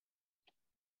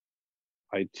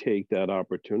 I take that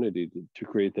opportunity to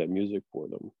create that music for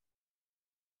them.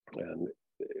 And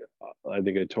I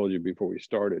think I told you before we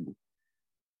started,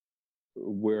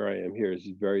 where I am here is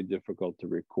very difficult to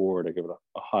record. I give it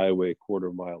a highway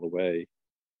quarter-mile away,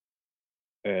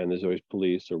 and there's always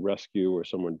police or rescue or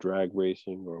someone drag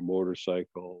racing or a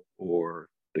motorcycle, or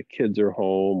the kids are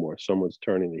home, or someone's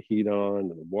turning the heat on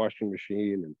and the washing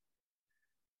machine, and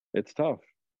it's tough.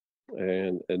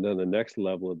 And then the next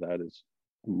level of that is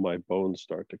my bones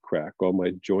start to crack, all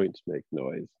my joints make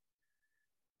noise,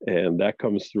 and that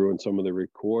comes through in some of the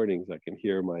recordings. I can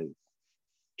hear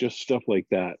just stuff like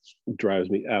that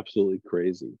drives me absolutely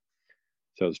crazy.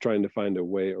 So I was trying to find a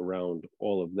way around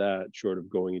all of that, short of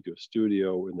going into a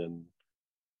studio and then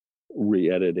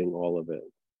re-editing all of it.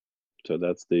 So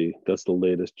that's the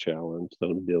latest challenge that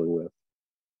I'm dealing with.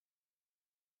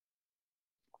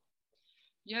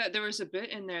 Yeah, there was a bit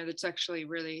in there that's actually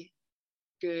really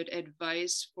good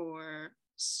advice for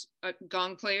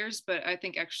gong players, but I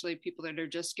think actually people that are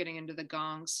just getting into the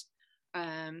gongs,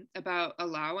 about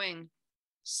allowing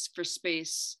for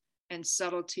space and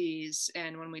subtleties.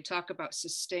 And when we talk about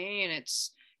sustain,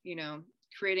 it's,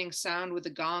 creating sound with the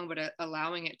gong, but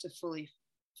allowing it to fully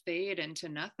fade into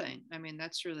nothing. I mean,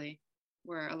 that's really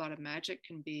where a lot of magic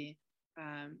can be.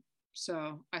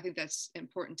 So I think that's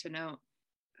important to note.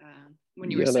 When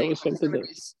you were That saying was something some of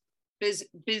that these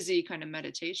busy kind of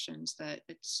meditations, that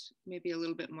it's maybe a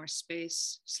little bit more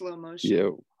space, slow motion. yeah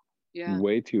Yeah.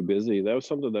 way too busy. That was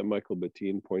something that Michael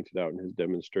Bettine pointed out in his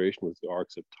demonstration, was the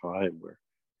arcs of time, where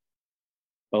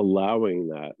allowing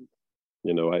that,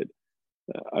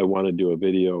 I want to do a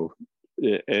video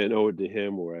and owe it to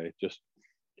him where I just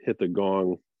hit the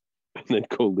gong and then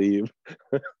go leave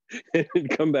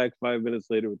and come back 5 minutes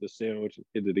later with the sandwich and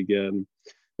hit it again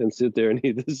and sit there and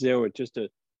eat the sandwich, just to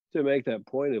make that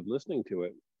point of listening to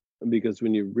it. Because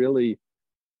when you really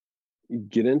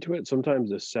get into it, sometimes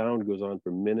the sound goes on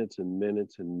for minutes and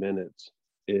minutes and minutes,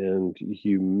 and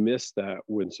you miss that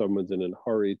when someone's in a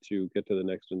hurry to get to the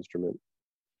next instrument.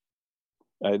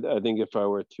 I think if I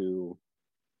were to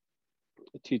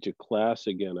teach a class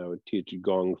again, I would teach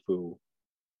gong fu.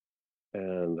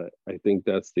 And I think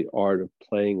that's the art of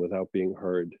playing without being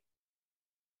heard.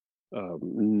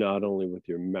 Not only with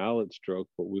your mallet stroke,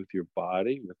 but with your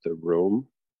body, with the room,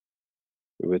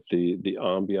 with the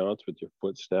ambiance, with your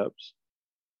footsteps.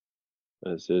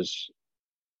 As is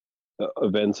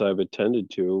events I've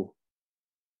attended,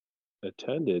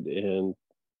 and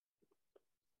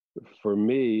for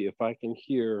me, if I can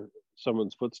hear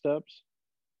someone's footsteps,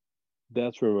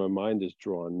 that's where my mind is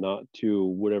drawn, not to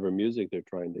whatever music they're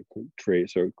trying to create.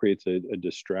 So it creates a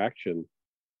distraction.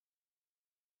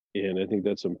 And I think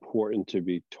that's important to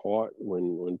be taught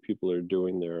when people are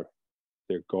doing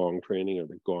their gong training or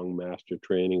the gong master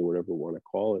training, whatever you want to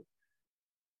call it,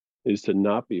 is to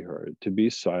not be heard, to be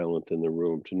silent in the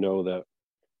room, to know that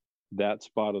that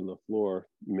spot on the floor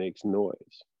makes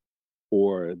noise,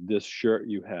 or this shirt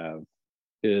you have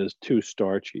is too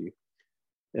starchy,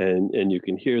 and you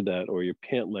can hear that, or your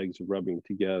pant legs rubbing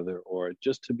together, or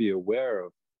just to be aware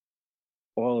of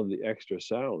all of the extra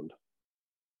sound.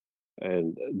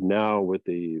 And now with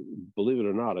the, believe it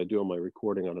or not, I do all my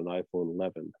recording on an iPhone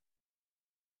 11.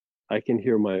 I can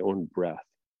hear my own breath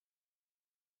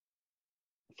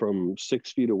from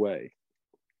 6 feet away.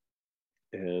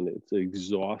 And it's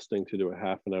exhausting to do a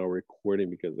half an hour recording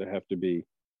because I have to be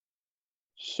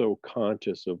so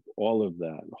conscious of all of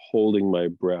that, holding my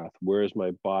breath. Where's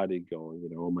my body going?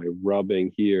 Am I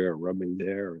rubbing here, rubbing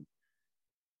there?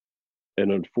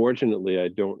 And unfortunately, I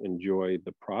don't enjoy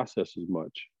the process as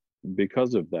much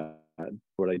because of that,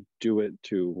 but I do it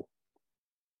to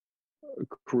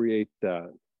create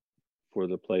that for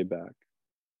the playback.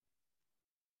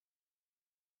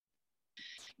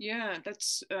 Yeah,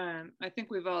 that's, I think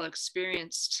we've all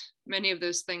experienced many of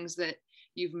those things that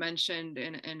you've mentioned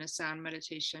in a sound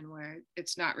meditation where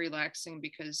it's not relaxing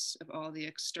because of all the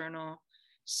external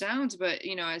sounds. But,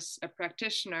 as a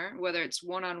practitioner, whether it's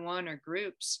one-on-one or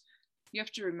groups, you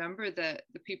have to remember that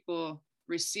the people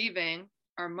receiving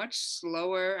are much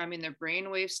slower. I mean, their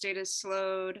brainwave state is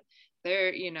slowed.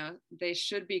 They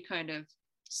should be kind of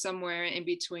somewhere in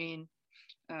between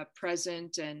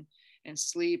present and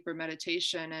sleep or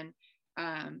meditation,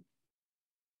 and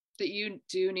that you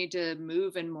do need to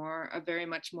move in a very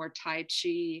much more Tai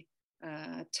Chi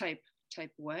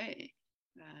type way,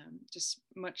 just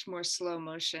much more slow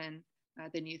motion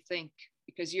than you think,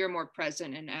 because you're more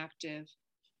present and active.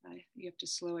 You have to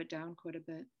slow it down quite a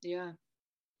bit. Yeah.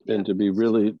 And to be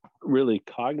really, really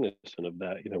cognizant of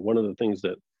that, one of the things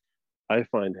that I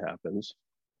find happens,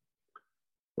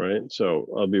 right? So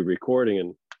I'll be recording,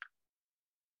 and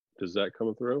does that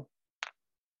come through?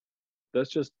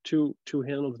 That's just two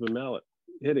handles of a mallet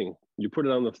hitting. You put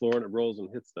it on the floor and it rolls and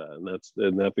hits that,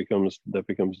 and that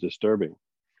becomes disturbing.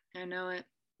 I know it.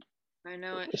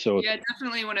 So yeah,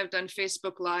 definitely. When I've done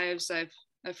Facebook Lives,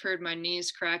 I've heard my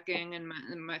knees cracking and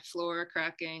my floor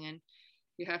cracking, and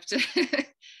you have to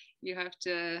you have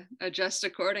to adjust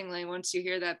accordingly once you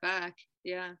hear that back.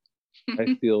 Yeah.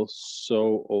 I feel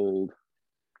so old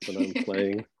when I'm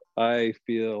playing. I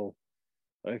feel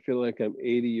like I'm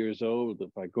 80 years old.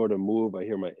 If I go to move, I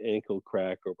hear my ankle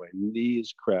crack or my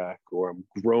knees crack, or I'm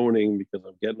groaning because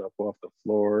I'm getting up off the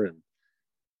floor. And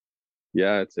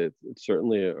yeah, it's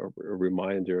certainly a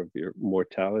reminder of your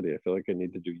mortality. I feel like I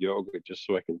need to do yoga just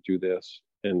so I can do this,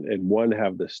 and one,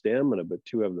 have the stamina, but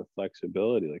two, have the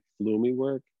flexibility, like flumi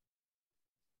work,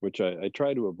 which I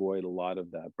try to avoid a lot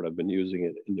of that, but I've been using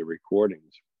it in the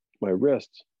recordings. My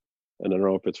wrists, and I don't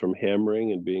know if it's from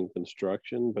hammering and being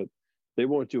construction, but they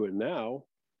won't do it now.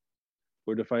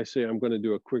 But if I say I'm going to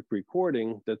do a quick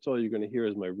recording, that's all you're going to hear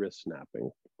is my wrist snapping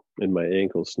and my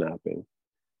ankle snapping.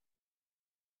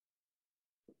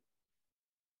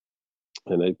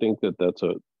 And I think that's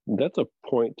a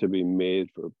point to be made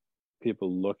for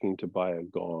people looking to buy a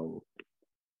gong.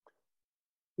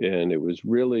 And it was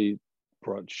really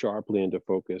brought sharply into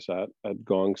focus at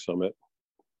Gong Summit,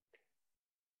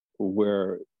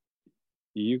 where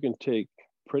you can take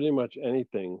pretty much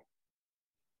anything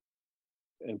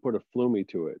and put a flumi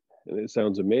to it, and it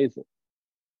sounds amazing,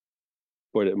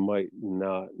 but it might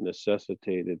not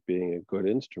necessitate it being a good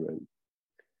instrument.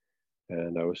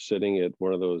 And I was sitting at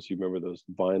one of those, you remember those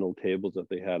vinyl tables that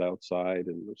they had outside,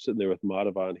 and I was sitting there with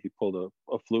Madhavan. He pulled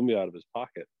a flumi out of his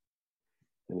pocket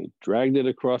and he dragged it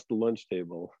across the lunch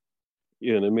table,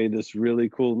 and it made this really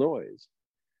cool noise.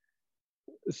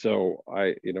 So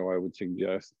I would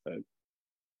suggest that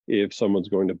if someone's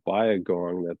going to buy a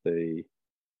gong, that they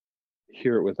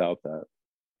hear it without that,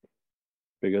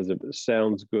 because if it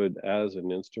sounds good as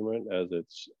an instrument, as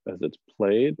it's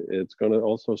played, it's going to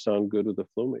also sound good with the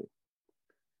flumi.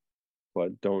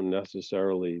 But don't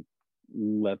necessarily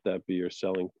let that be your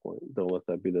selling point. Don't let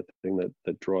that be the thing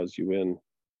that draws you in.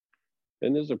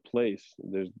 And there's a place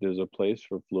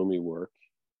for flumi work,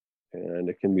 and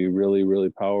it can be really,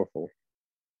 really powerful.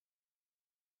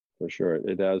 For sure.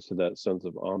 It adds to that sense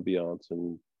of ambiance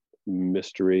and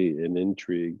mystery and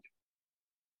intrigue.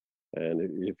 And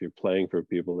if you're playing for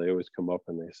people, they always come up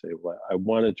and they say, well, I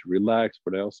wanted to relax,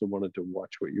 but I also wanted to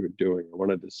watch what you were doing. I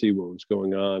wanted to see what was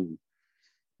going on,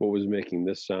 what was making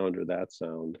this sound or that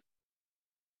sound.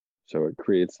 So it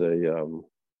creates a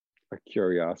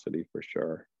curiosity for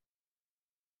sure.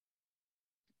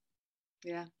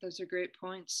 Yeah, those are great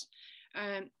points.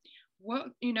 Well,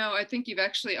 I think you've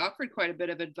actually offered quite a bit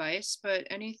of advice, but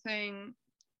anything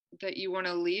that you want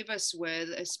to leave us with,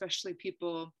 especially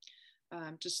people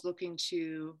just looking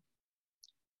to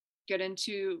get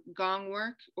into gong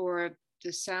work or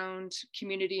the sound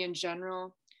community in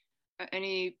general,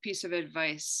 any piece of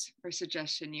advice or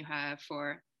suggestion you have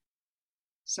for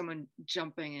someone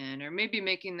jumping in or maybe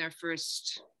making their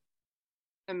first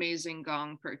amazing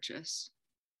gong purchase?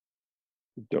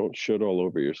 Don't shit all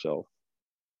over yourself.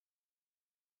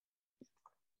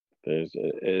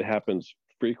 It happens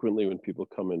frequently when people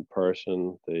come in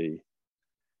person.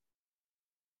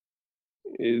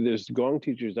 There's gong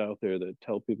teachers out there that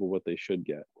tell people what they should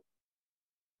get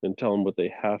and tell them what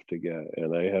they have to get,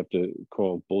 and I have to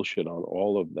call bullshit on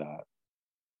all of that,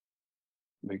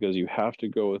 because you have to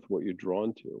go with what you're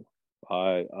drawn to.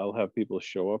 I'll have people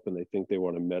show up and they think they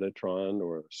want a Metatron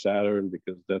or a Saturn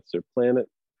because that's their planet,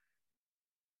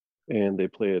 and they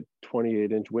play a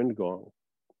 28-inch wind gong,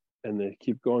 and they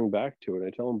keep going back to it. I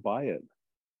tell them, buy it.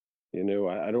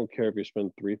 I don't care if you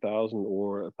spend 3,000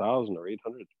 or 1,000 or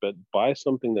 800, but buy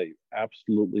something that you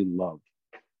absolutely love.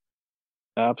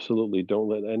 Absolutely, don't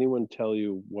let anyone tell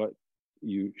you what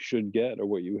you should get or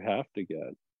what you have to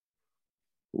get.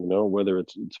 Whether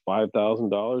it's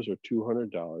 $5,000 or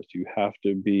 $200, you have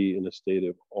to be in a state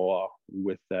of awe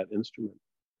with that instrument.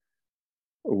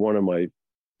 One of my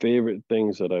favorite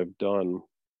things that I've done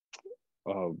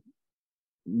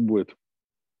with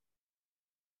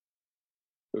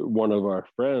one of our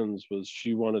friends was,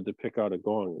 she wanted to pick out a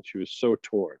gong and she was so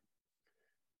torn.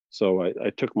 So I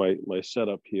took my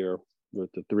setup here with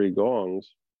the 3 gongs,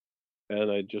 and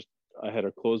I had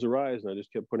her close her eyes, and I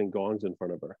just kept putting gongs in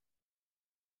front of her.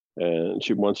 And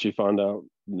once she found out,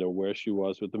 where she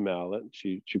was with the mallet,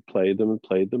 she played them,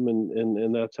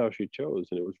 and that's how she chose.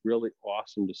 And it was really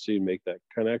awesome to see make that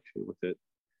connection with it,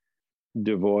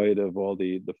 devoid of all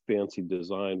the fancy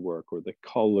design work or the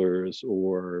colors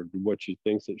or what she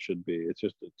thinks it should be. It's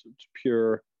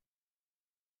pure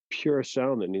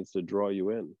sound that needs to draw you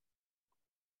in.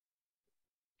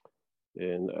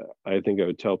 And I think I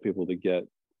would tell people to get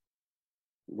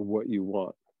what you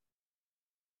want.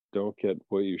 Don't get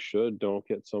what you should. Don't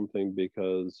get something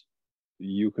because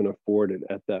you can afford it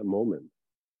at that moment,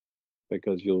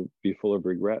 because you'll be full of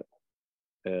regret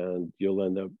and you'll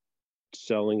end up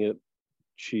selling it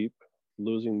cheap,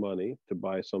 losing money to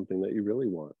buy something that you really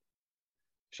want.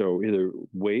 So either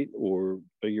wait or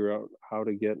figure out how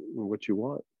to get what you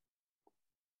want.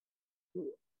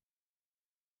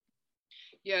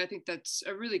 Yeah, I think that's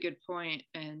a really good point,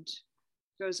 and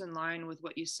goes in line with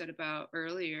what you said about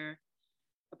earlier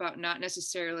about not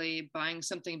necessarily buying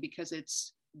something because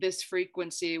it's this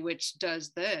frequency which does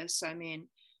this. I mean,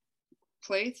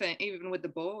 even with the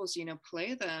bowls,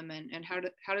 play them, and how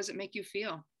does it make you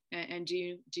feel, and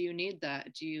do you need that?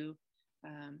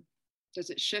 Does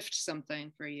it shift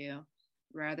something for you,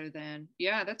 rather than,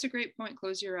 yeah, that's a great point,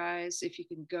 close your eyes. If you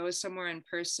can go somewhere in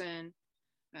person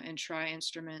and try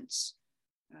instruments,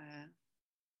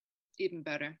 even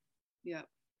better. Yeah.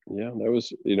 Yeah, that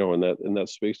was, and that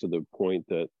speaks to the point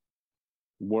that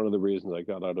one of the reasons I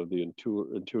got out of the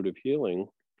intuitive healing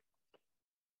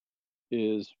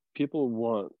is people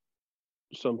want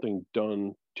something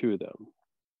done to them.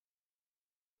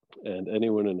 And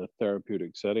anyone in a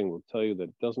therapeutic setting will tell you that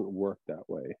it doesn't work that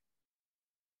way.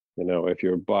 If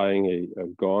you're buying a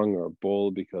gong or a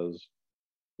bowl because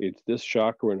it's this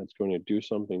chakra and it's going to do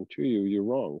something to you, you're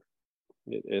wrong.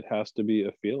 It has to be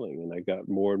a feeling. And I got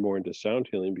more and more into sound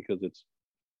healing because it's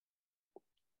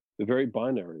very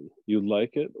binary. You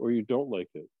like it or you don't like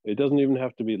it. It doesn't even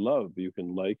have to be love. You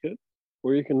can like it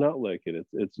or you can not like it.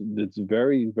 It's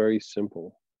very, very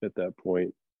simple at that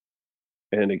point.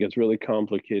 And it gets really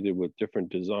complicated with different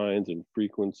designs and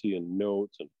frequency and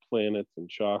notes and planets and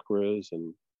chakras,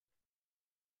 and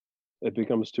it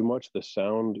becomes too much. The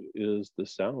sound is the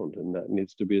sound, and that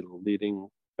needs to be the leading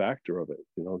factor of it.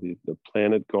 The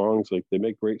planet gongs, like, they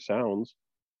make great sounds,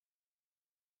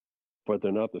 but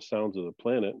they're not the sounds of the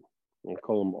planet. I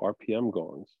call them RPM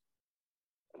gongs,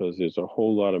 because there's a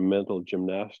whole lot of mental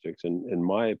gymnastics, in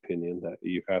my opinion, that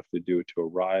you have to do to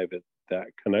arrive at that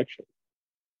connection.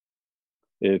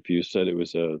 If you said it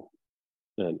was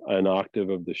an octave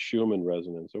of the Schumann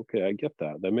resonance, okay, I get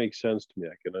that. That makes sense to me.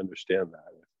 I can understand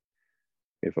that.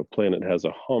 If a planet has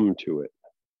a hum to it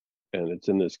and it's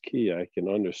in this key, I can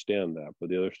understand that. But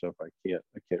the other stuff I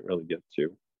can't really get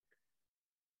to.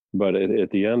 But at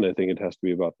the end, I think it has to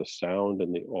be about the sound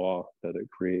and the awe that it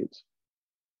creates.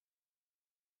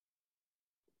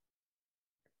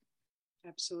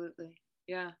 Absolutely.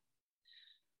 Yeah.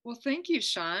 Well, thank you,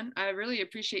 Shawn. I really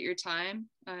appreciate your time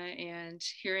and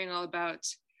hearing all about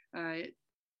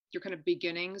your kind of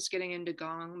beginnings getting into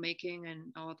gong making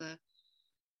and all the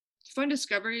fun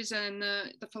discoveries and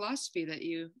the philosophy that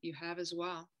you have as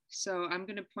well. So I'm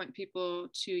going to point people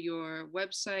to your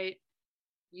website,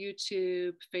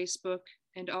 YouTube, Facebook,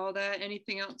 and all that.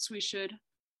 Anything else we should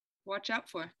watch out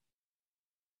for?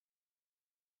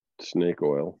 Snake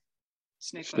oil.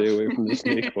 Stay away from the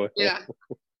snake oil. Yeah.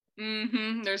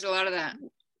 There's a lot of that.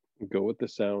 Go with the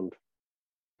sound.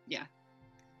 Yeah.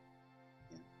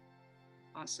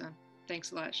 Awesome.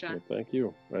 Thanks a lot, Shawn. Well, thank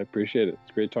you. I appreciate it.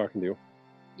 It's great talking to you.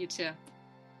 You too.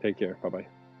 Take care. Bye-bye.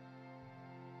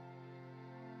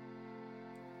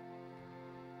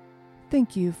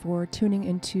 Thank you for tuning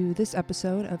into this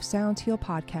episode of Sounds Heal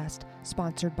Podcast,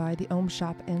 sponsored by the Om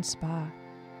Shop and Spa.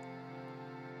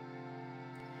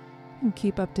 You can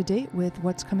keep up to date with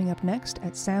what's coming up next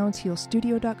at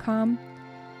soundshealstudio.com.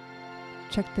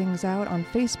 Check things out on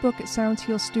Facebook at Sounds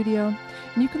Heal Studio,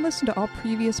 and you can listen to all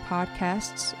previous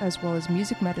podcasts as well as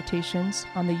music meditations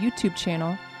on the YouTube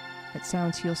channel at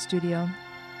Sounds Heal Studio.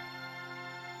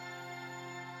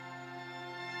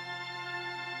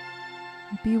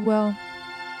 Be well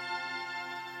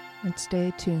and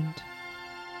stay tuned.